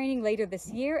workshop and training later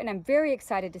this year, and I'm very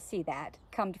excited to see that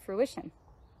come to fruition.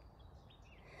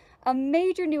 A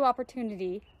major new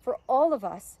opportunity for all of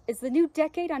us is the new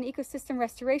decade on ecosystem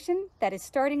restoration that is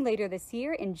starting later this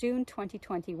year in June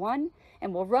 2021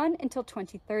 and will run until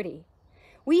 2030.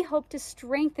 We hope to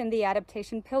strengthen the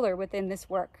adaptation pillar within this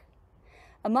work.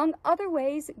 Among other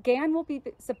ways, GAN will be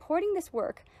supporting this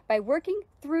work by working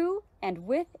through and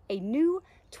with a new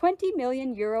 €20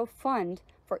 million fund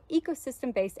for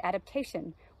ecosystem-based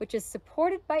adaptation, which is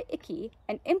supported by ICI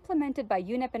and implemented by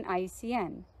UNEP and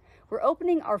IUCN. We're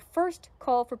opening our first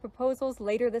call for proposals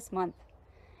later this month,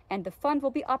 and the fund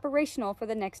will be operational for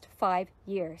the next 5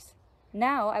 years.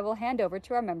 Now I will hand over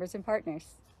to our members and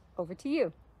partners. Over to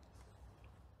you.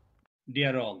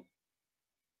 Dear all,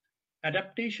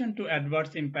 adaptation to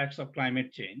adverse impacts of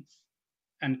climate change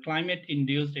and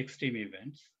climate-induced extreme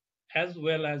events, as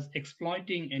well as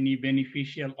exploiting any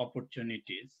beneficial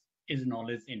opportunities, is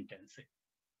knowledge intensive.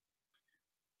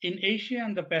 In Asia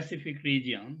and the Pacific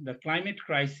region, the climate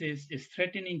crisis is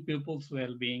threatening people's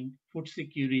well-being, food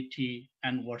security,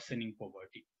 and worsening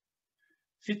poverty.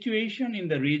 Situation in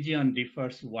the region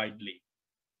differs widely.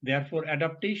 Therefore,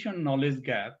 adaptation knowledge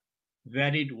gap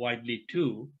varied widely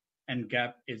too, and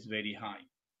gap is very high.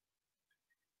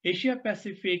 Asia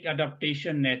Pacific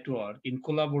Adaptation Network, in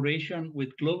collaboration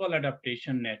with Global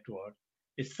Adaptation Network,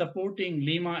 is supporting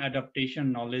Lima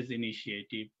Adaptation Knowledge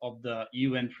Initiative of the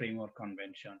UN Framework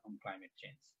Convention on Climate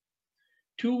Change.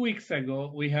 2 weeks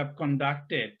ago, we have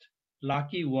conducted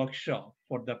Lucky workshop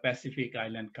for the Pacific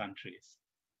Island countries,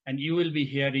 and you will be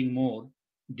hearing more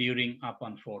during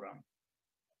APAN forum.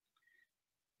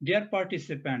 Dear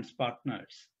participants,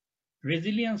 partners,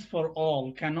 resilience for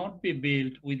all cannot be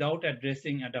built without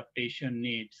addressing adaptation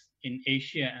needs in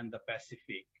Asia and the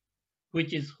Pacific,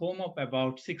 which is home of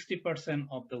about 60%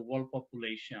 of the world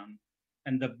population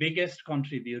and the biggest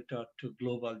contributor to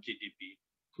global GDP,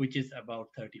 which is about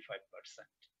 35%.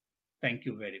 Thank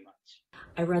you very much.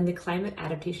 I run the Climate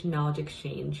Adaptation Knowledge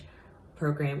Exchange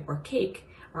program, or CAKE,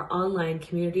 our online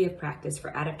community of practice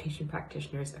for adaptation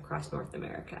practitioners across North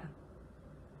America.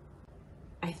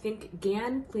 I think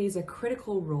GAN plays a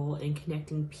critical role in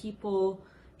connecting people,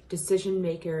 decision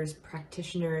makers,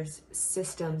 practitioners,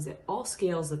 systems at all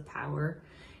scales of power,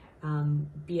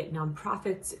 be it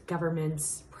nonprofits,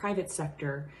 governments, private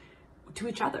sector, to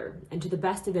each other and to the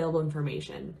best available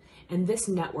information. And this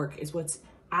network is what's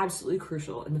absolutely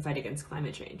crucial in the fight against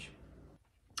climate change.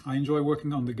 I enjoy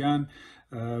working on the GAN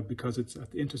because it's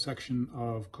at the intersection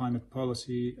of climate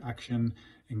policy, action,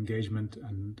 engagement,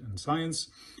 and science.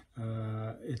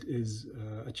 It is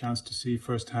a chance to see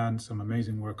firsthand some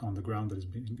amazing work on the ground that is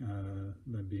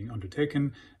being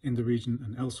undertaken in the region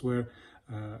and elsewhere.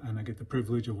 And I get the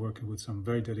privilege of working with some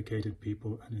very dedicated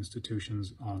people and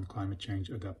institutions on climate change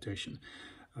adaptation.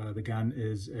 The GAN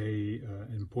is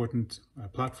an important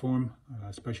platform,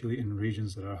 especially in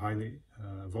regions that are highly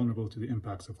vulnerable to the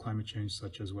impacts of climate change,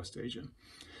 such as West Asia.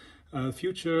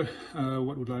 Future,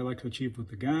 what would I like to achieve with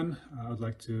the GAN? I'd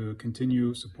like to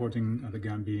continue supporting the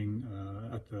GAN being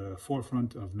at the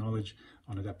forefront of knowledge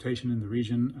on adaptation in the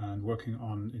region and working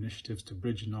on initiatives to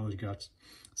bridge knowledge gaps,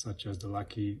 such as the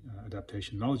LACI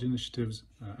Adaptation Knowledge Initiatives,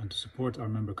 and to support our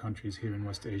member countries here in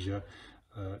West Asia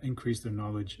increase their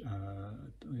knowledge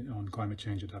on climate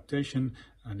change adaptation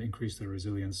and increase their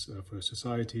resilience for their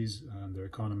societies and their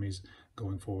economies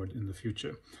going forward in the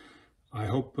future. I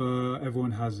hope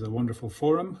everyone has a wonderful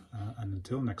forum, and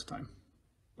until next time,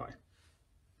 bye.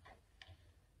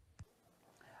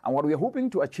 And what we are hoping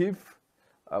to achieve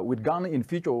with Ghana in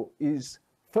future is,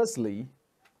 firstly,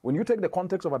 when you take the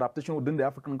context of adaptation within the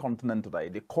African continent today,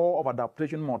 the core of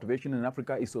adaptation motivation in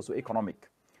Africa is socio-economic.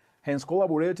 Hence,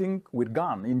 collaborating with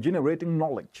Ghana in generating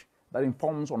knowledge that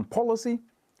informs on policy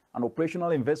and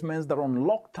operational investments that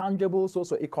unlock tangible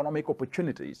socio-economic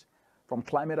opportunities from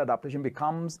climate adaptation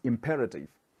becomes imperative.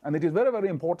 And it is very, very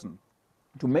important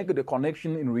to make the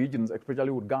connection in regions,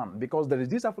 especially with Ghana, because there is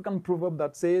this African proverb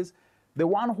that says, the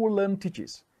one who learns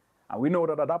teaches. And we know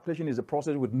that adaptation is a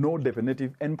process with no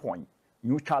definitive endpoint.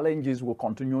 New challenges will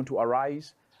continue to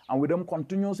arise, and with them,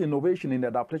 continuous innovation in the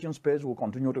adaptation space will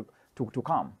continue to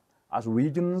come. As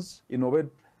regions innovate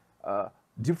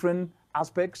different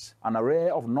aspects, an array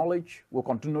of knowledge will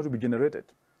continue to be generated.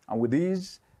 And with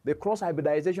these, the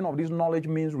cross-hybridization of this knowledge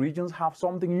means regions have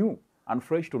something new and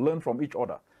fresh to learn from each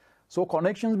other. So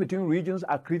connections between regions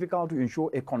are critical to ensure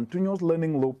a continuous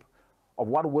learning loop of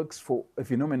what works for a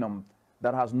phenomenon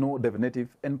that has no definitive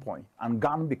endpoint. And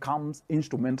GAN becomes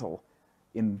instrumental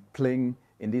in playing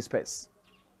in this space.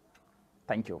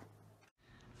 Thank you.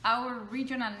 Our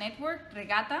regional network,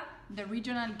 Regatta, the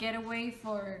regional gateway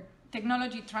for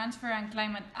technology transfer and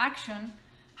climate action,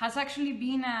 has actually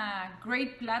been a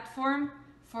great platform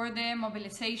for the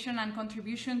mobilization and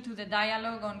contribution to the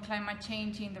dialogue on climate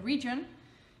change in the region.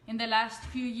 In the last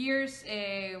few years,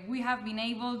 we have been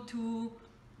able to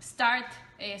start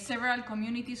several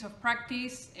communities of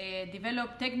practice,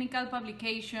 develop technical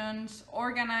publications,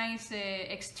 organize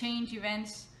exchange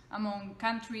events among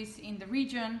countries in the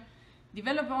region,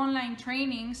 develop online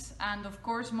trainings, and of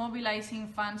course mobilizing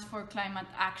funds for climate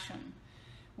action.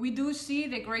 We do see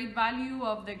the great value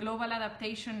of the Global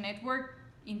Adaptation Network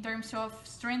in terms of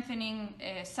strengthening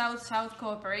South-South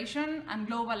cooperation and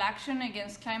global action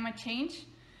against climate change.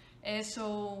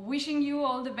 So wishing you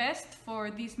all the best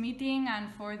for this meeting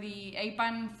and for the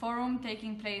APAN forum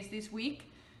taking place this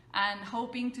week, and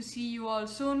hoping to see you all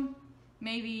soon,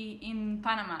 maybe in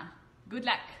Panama. Good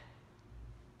luck.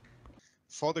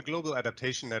 For the Global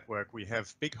Adaptation Network, we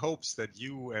have big hopes that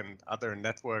you and other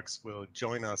networks will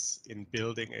join us in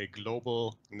building a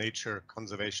global nature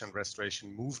conservation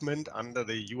restoration movement under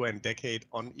the UN Decade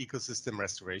on Ecosystem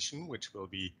Restoration, which will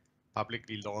be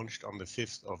publicly launched on the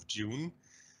 5th of June.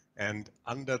 And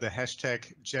under the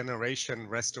hashtag Generation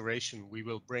Restoration, we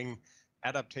will bring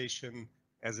adaptation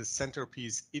as a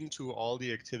centerpiece into all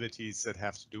the activities that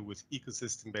have to do with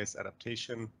ecosystem-based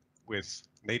adaptation, with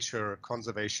nature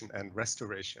conservation and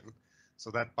restoration, so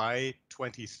that by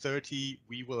 2030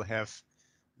 we will have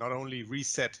not only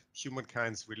reset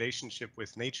humankind's relationship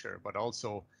with nature, but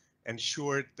also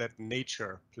ensured that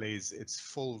nature plays its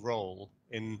full role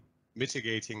in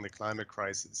mitigating the climate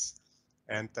crisis,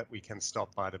 and that we can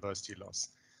stop biodiversity loss.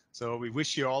 So we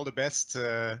wish you all the best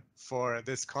for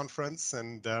this conference,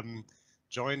 and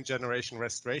join Generation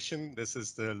Restoration. This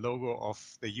is the logo of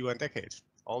the UN Decade.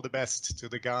 All the best to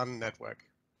the GAN network.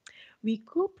 We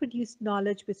co-produce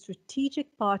knowledge with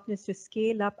strategic partners to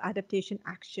scale up adaptation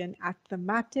action at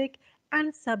thematic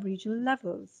and sub-regional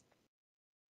levels.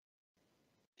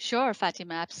 Sure,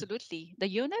 Fatima, absolutely. The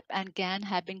UNEP and GAN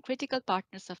have been critical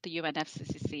partners of the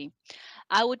UNFCCC.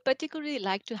 I would particularly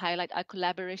like to highlight our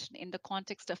collaboration in the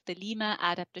context of the Lima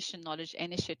Adaptation Knowledge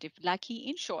Initiative, LAKI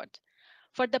in short.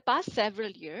 For the past several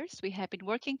years, we have been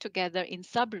working together in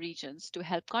sub-regions to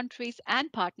help countries and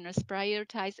partners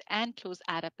prioritize and close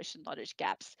adaptation knowledge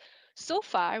gaps. So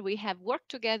far, we have worked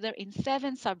together in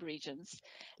 7 sub-regions.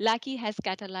 LAKI has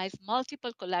catalyzed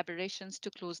multiple collaborations to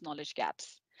close knowledge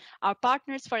gaps. Our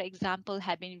partners, for example,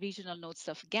 have been regional nodes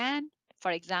of GAN,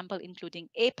 for example, including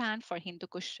APAN for Hindu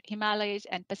Kush, Himalayas,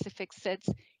 and Pacific SIDS,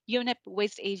 UNEP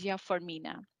West Asia for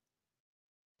MENA.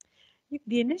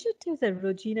 The initiatives that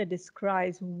Rogina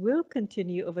describes will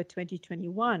continue over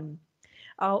 2021.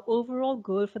 Our overall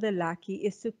goal for the LAKI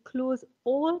is to close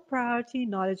all priority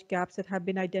knowledge gaps that have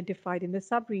been identified in the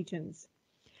subregions.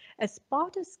 As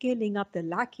part of scaling up the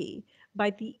LAKI, by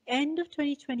the end of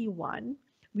 2021,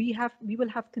 we will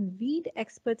have convened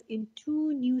experts in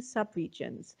 2 new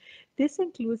subregions. This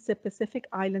includes the Pacific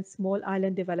Island Small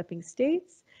Island Developing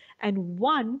States and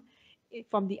 1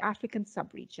 from the African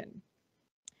subregion.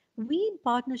 We, in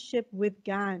partnership with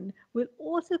GAN, will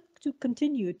also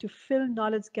continue to fill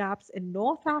knowledge gaps in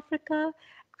North Africa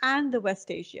and the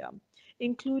West Asia,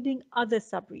 including other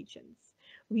subregions.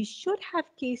 We should have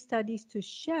case studies to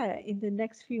share in the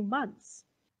next few months.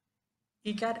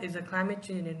 ECAT is a climate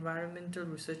change and environmental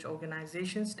research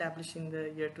organization established in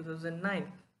the year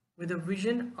 2009 with a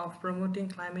vision of promoting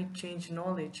climate change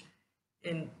knowledge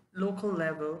in local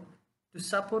level to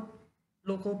support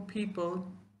local people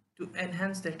to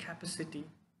enhance their capacity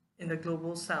in the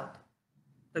Global South.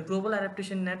 The Global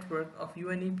Adaptation Network of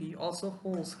UNEP also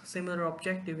holds similar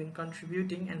objective in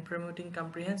contributing and promoting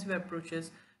comprehensive approaches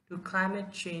to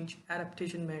climate change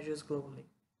adaptation measures globally.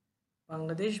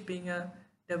 Bangladesh, being a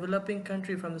developing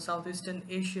country from the Southeastern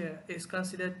Asia, is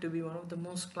considered to be one of the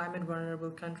most climate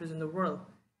vulnerable countries in the world.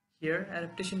 Here,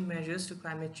 adaptation measures to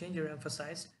climate change are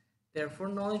emphasized. Therefore,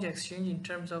 knowledge exchange in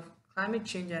terms of climate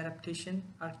change adaptation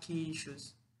are key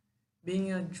issues.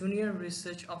 Being a junior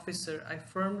research officer, I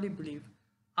firmly believe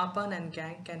APAN and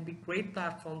GAN can be great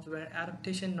platforms where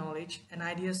adaptation knowledge and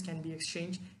ideas can be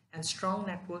exchanged and strong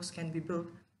networks can be built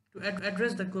to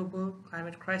address the global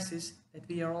climate crisis that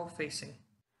we are all facing.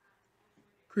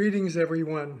 Greetings,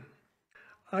 everyone.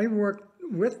 I worked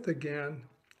with the GAN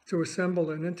to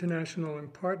assemble an international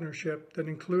partnership that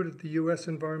included the U.S.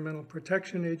 Environmental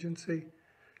Protection Agency,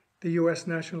 the U.S.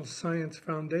 National Science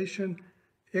Foundation,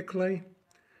 ICLEI,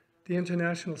 the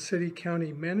International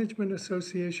City-County Management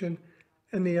Association,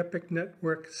 and the EPIC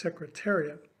Network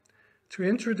Secretariat to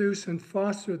introduce and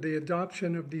foster the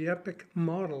adoption of the EPIC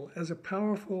model as a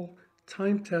powerful,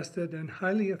 time-tested, and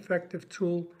highly effective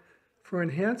tool for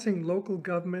enhancing local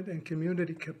government and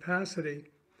community capacity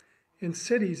in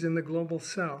cities in the Global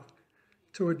South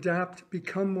to adapt,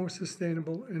 become more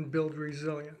sustainable, and build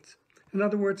resilience. In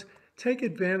other words, take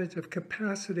advantage of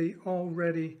capacity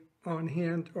already on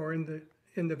hand or in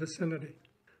the vicinity.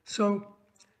 So,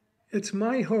 It's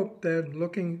my hope that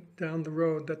looking down the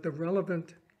road that the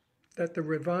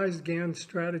revised GAN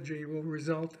strategy will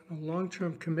result in a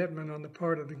long-term commitment on the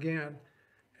part of the GAN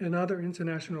and other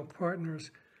international partners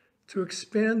to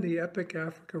expand the EPIC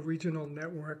Africa Regional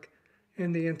Network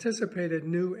and the anticipated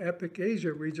new EPIC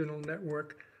Asia Regional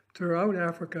Network throughout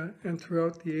Africa and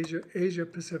throughout the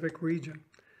Asia-Pacific region,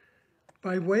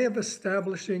 by way of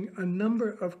establishing a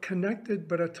number of connected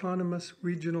but autonomous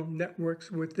regional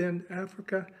networks within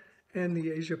Africa and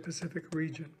the Asia-Pacific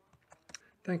region.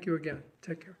 Thank you again.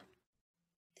 Take care.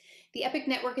 The EPIC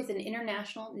Network is an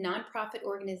international nonprofit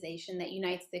organization that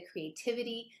unites the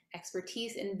creativity,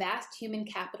 expertise, and vast human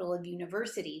capital of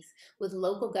universities with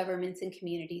local governments and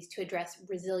communities to address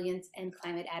resilience and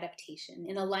climate adaptation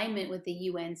in alignment with the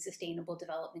UN Sustainable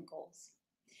Development Goals.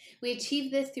 We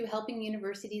achieve this through helping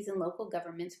universities and local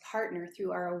governments partner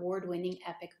through our award-winning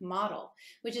EPIC model,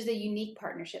 which is a unique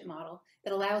partnership model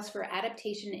that allows for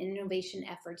adaptation and innovation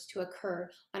efforts to occur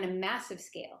on a massive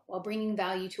scale while bringing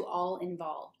value to all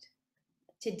involved.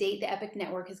 To date, the EPIC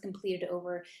Network has completed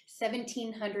over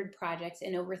 1,700 projects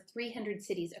in over 300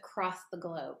 cities across the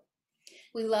globe.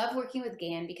 We love working with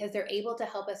GAN because they're able to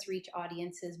help us reach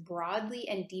audiences broadly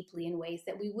and deeply in ways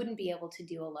that we wouldn't be able to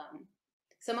do alone.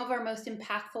 Some of our most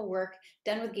impactful work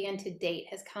done with GAN to date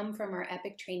has come from our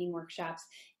EPIC training workshops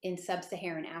in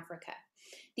sub-Saharan Africa.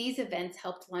 These events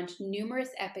helped launch numerous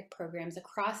EPIC programs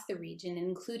across the region and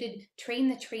included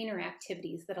train-the-trainer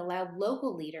activities that allowed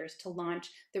local leaders to launch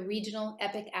the regional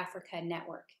EPIC Africa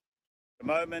network. At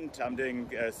the moment, I'm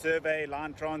doing a survey,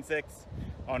 line transects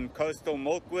on coastal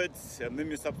milkwoods,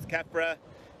 Mimusop's Capra,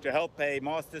 to help a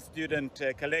master's student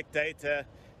collect data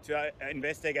to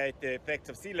investigate the effects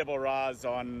of sea level rise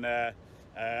on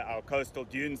our coastal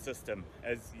dune system.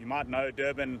 As you might know,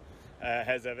 Durban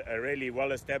has a really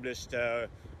well-established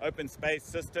open space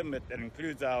system. It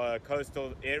includes our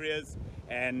coastal areas,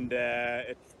 and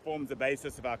it forms the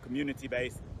basis of our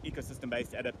community-based,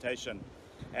 ecosystem-based adaptation.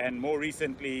 And more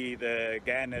recently, the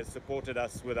GAN has supported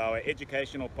us with our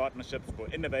educational partnerships for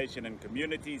innovation in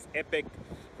communities, EPIC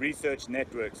research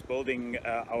networks, building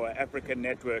our African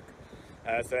network.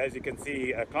 So as you can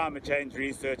see, climate change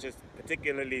research is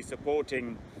particularly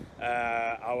supporting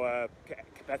our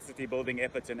capacity building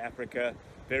efforts in Africa,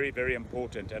 very, very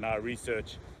important in our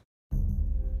research.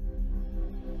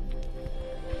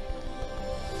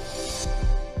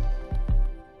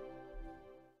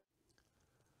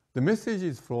 The message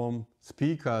is from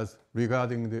speakers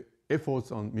regarding the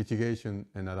efforts on mitigation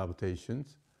and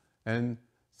adaptations, and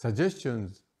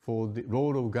suggestions for the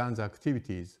role of GAN's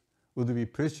activities would be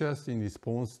precious in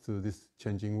response to this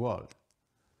changing world.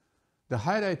 The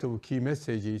highlight of key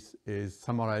messages is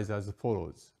summarized as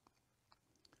follows.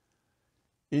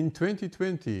 In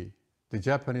 2020, the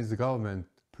Japanese government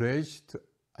pledged to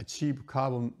achieve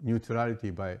carbon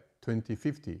neutrality by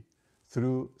 2050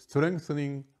 through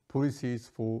strengthening policies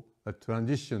for a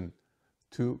transition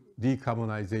to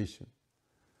decarbonization.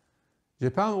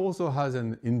 Japan also has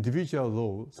an individual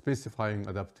law specifying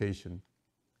adaptation,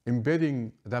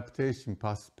 embedding adaptation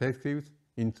perspectives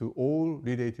into all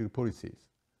related policies.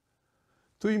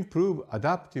 To improve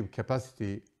adaptive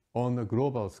capacity on a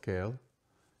global scale,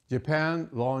 Japan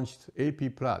launched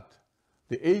APPLAT,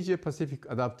 the Asia-Pacific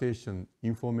Adaptation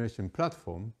Information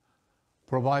Platform,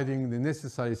 providing the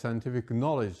necessary scientific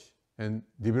knowledge and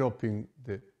developing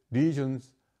the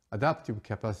region's adaptive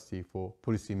capacity for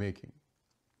policymaking.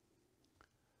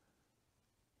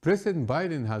 President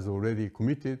Biden has already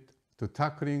committed to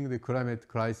tackling the climate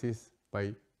crisis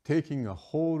by taking a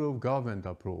whole-of-government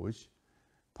approach,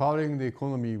 powering the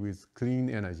economy with clean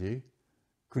energy,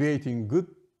 creating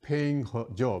good-paying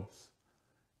jobs,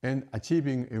 and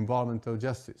achieving environmental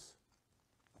justice.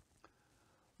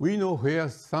 We know where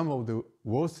some of the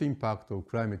worst impact of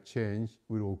climate change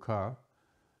will occur,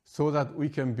 so that we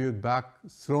can build back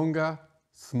stronger,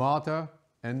 smarter,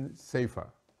 and safer.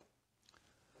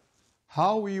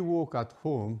 How we work at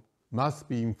home must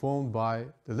be informed by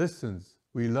the lessons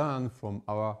we learn from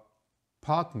our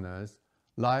partners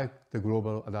like the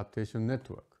Global Adaptation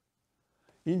Network.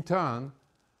 In turn,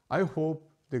 I hope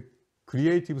the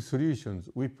creative solutions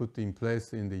we put in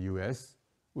place in the US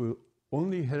will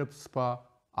only help spur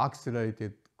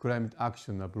accelerated climate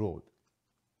action abroad.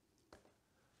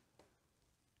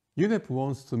 UNEP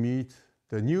wants to meet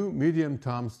the new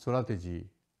medium-term strategy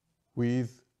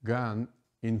with GAN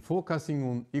in focusing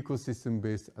on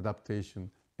ecosystem-based adaptation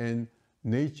and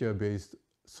nature-based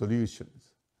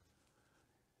solutions.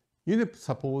 UNEP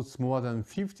supports more than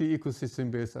 50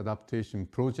 ecosystem-based adaptation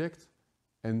projects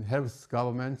and helps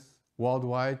governments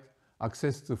worldwide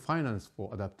access to finance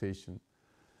for adaptation.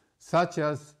 such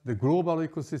as the Global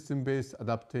Ecosystem-Based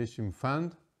Adaptation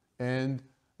Fund and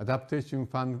Adaptation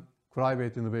Fund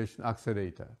Private Innovation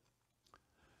Accelerator.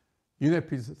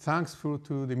 UNEP is thankful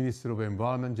to the Ministry of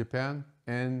Environment Japan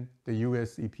and the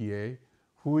US EPA,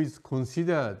 who is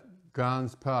considered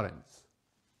GAN's parents.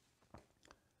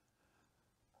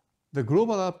 The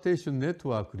Global Adaptation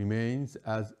Network remains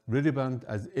as relevant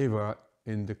as ever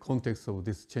in the context of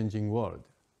this changing world.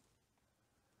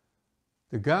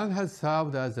 The GAN has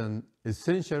served as an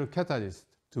essential catalyst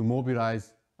to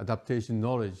mobilize adaptation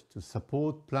knowledge to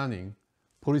support planning,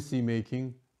 policy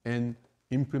making, and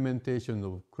implementation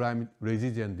of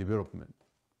climate-resilient development.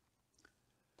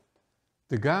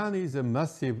 The GAN is a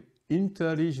massive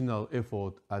inter-regional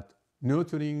effort at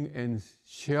nurturing and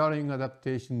sharing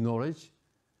adaptation knowledge,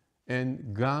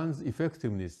 and GAN's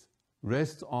effectiveness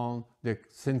rests on the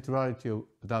centrality of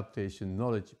adaptation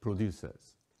knowledge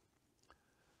producers.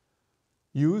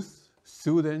 Youth,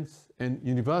 students, and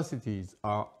universities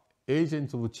are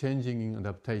agents of changing in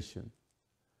adaptation.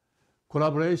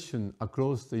 Collaboration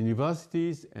across the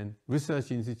universities and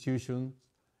research institutions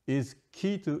is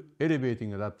key to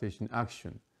elevating adaptation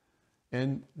action,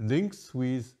 and links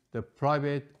with the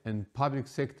private and public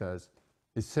sectors,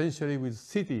 essentially with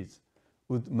cities,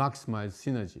 would maximize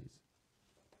synergies.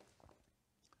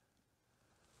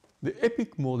 The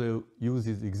EPIC model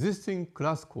uses existing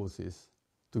class courses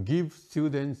to give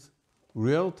students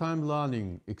real-time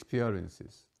learning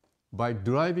experiences by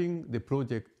driving the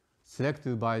project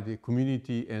selected by the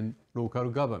community and local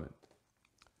government.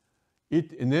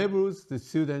 It enables the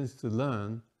students to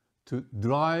learn to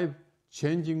drive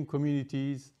changing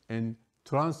communities and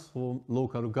transform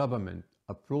local government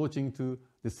approaching to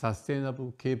the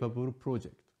sustainable, capable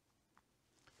project.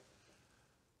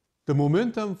 The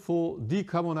momentum for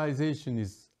decarbonization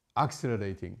is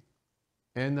accelerating,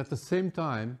 and at the same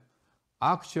time,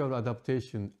 actual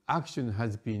adaptation action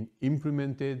has been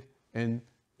implemented and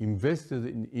invested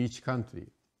in each country.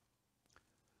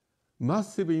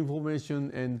 Massive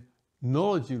information and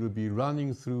knowledge will be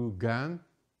running through GAN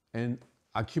and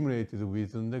accumulated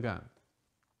within the GAN.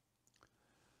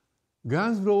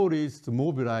 GAN's role is to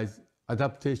mobilize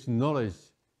adaptation knowledge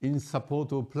in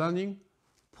support of planning,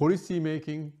 policy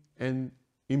making, and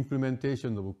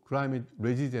implementation of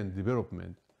climate-resilient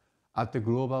development at the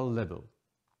global level.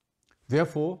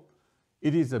 Therefore,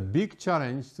 it is a big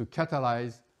challenge to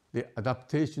catalyze the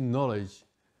adaptation knowledge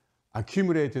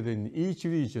accumulated in each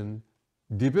region,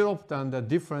 developed under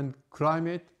different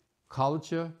climate,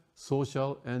 culture,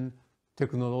 social, and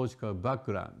technological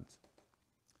backgrounds.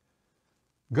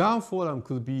 GAN Forum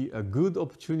could be a good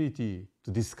opportunity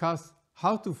to discuss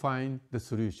how to find the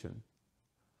solution.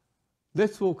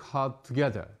 Let's work hard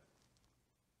together.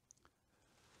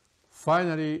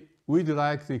 Finally, we'd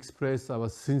like to express our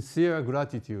sincere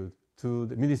gratitude to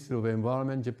the Ministry of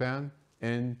Environment Japan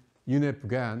and UNEP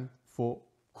GAN for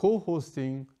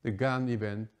co-hosting the GAN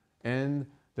event and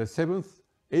the 7th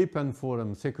APAN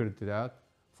Forum Secretariat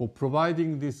for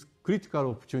providing this critical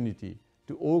opportunity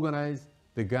to organize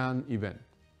the GAN event.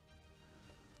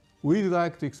 We'd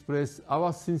like to express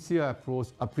our sincere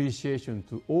appreciation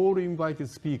to all invited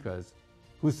speakers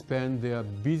who spend their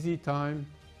busy time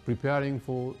preparing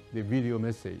for the video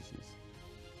messages.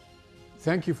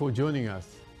 Thank you for joining us.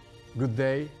 Good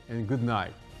day and good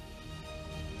night.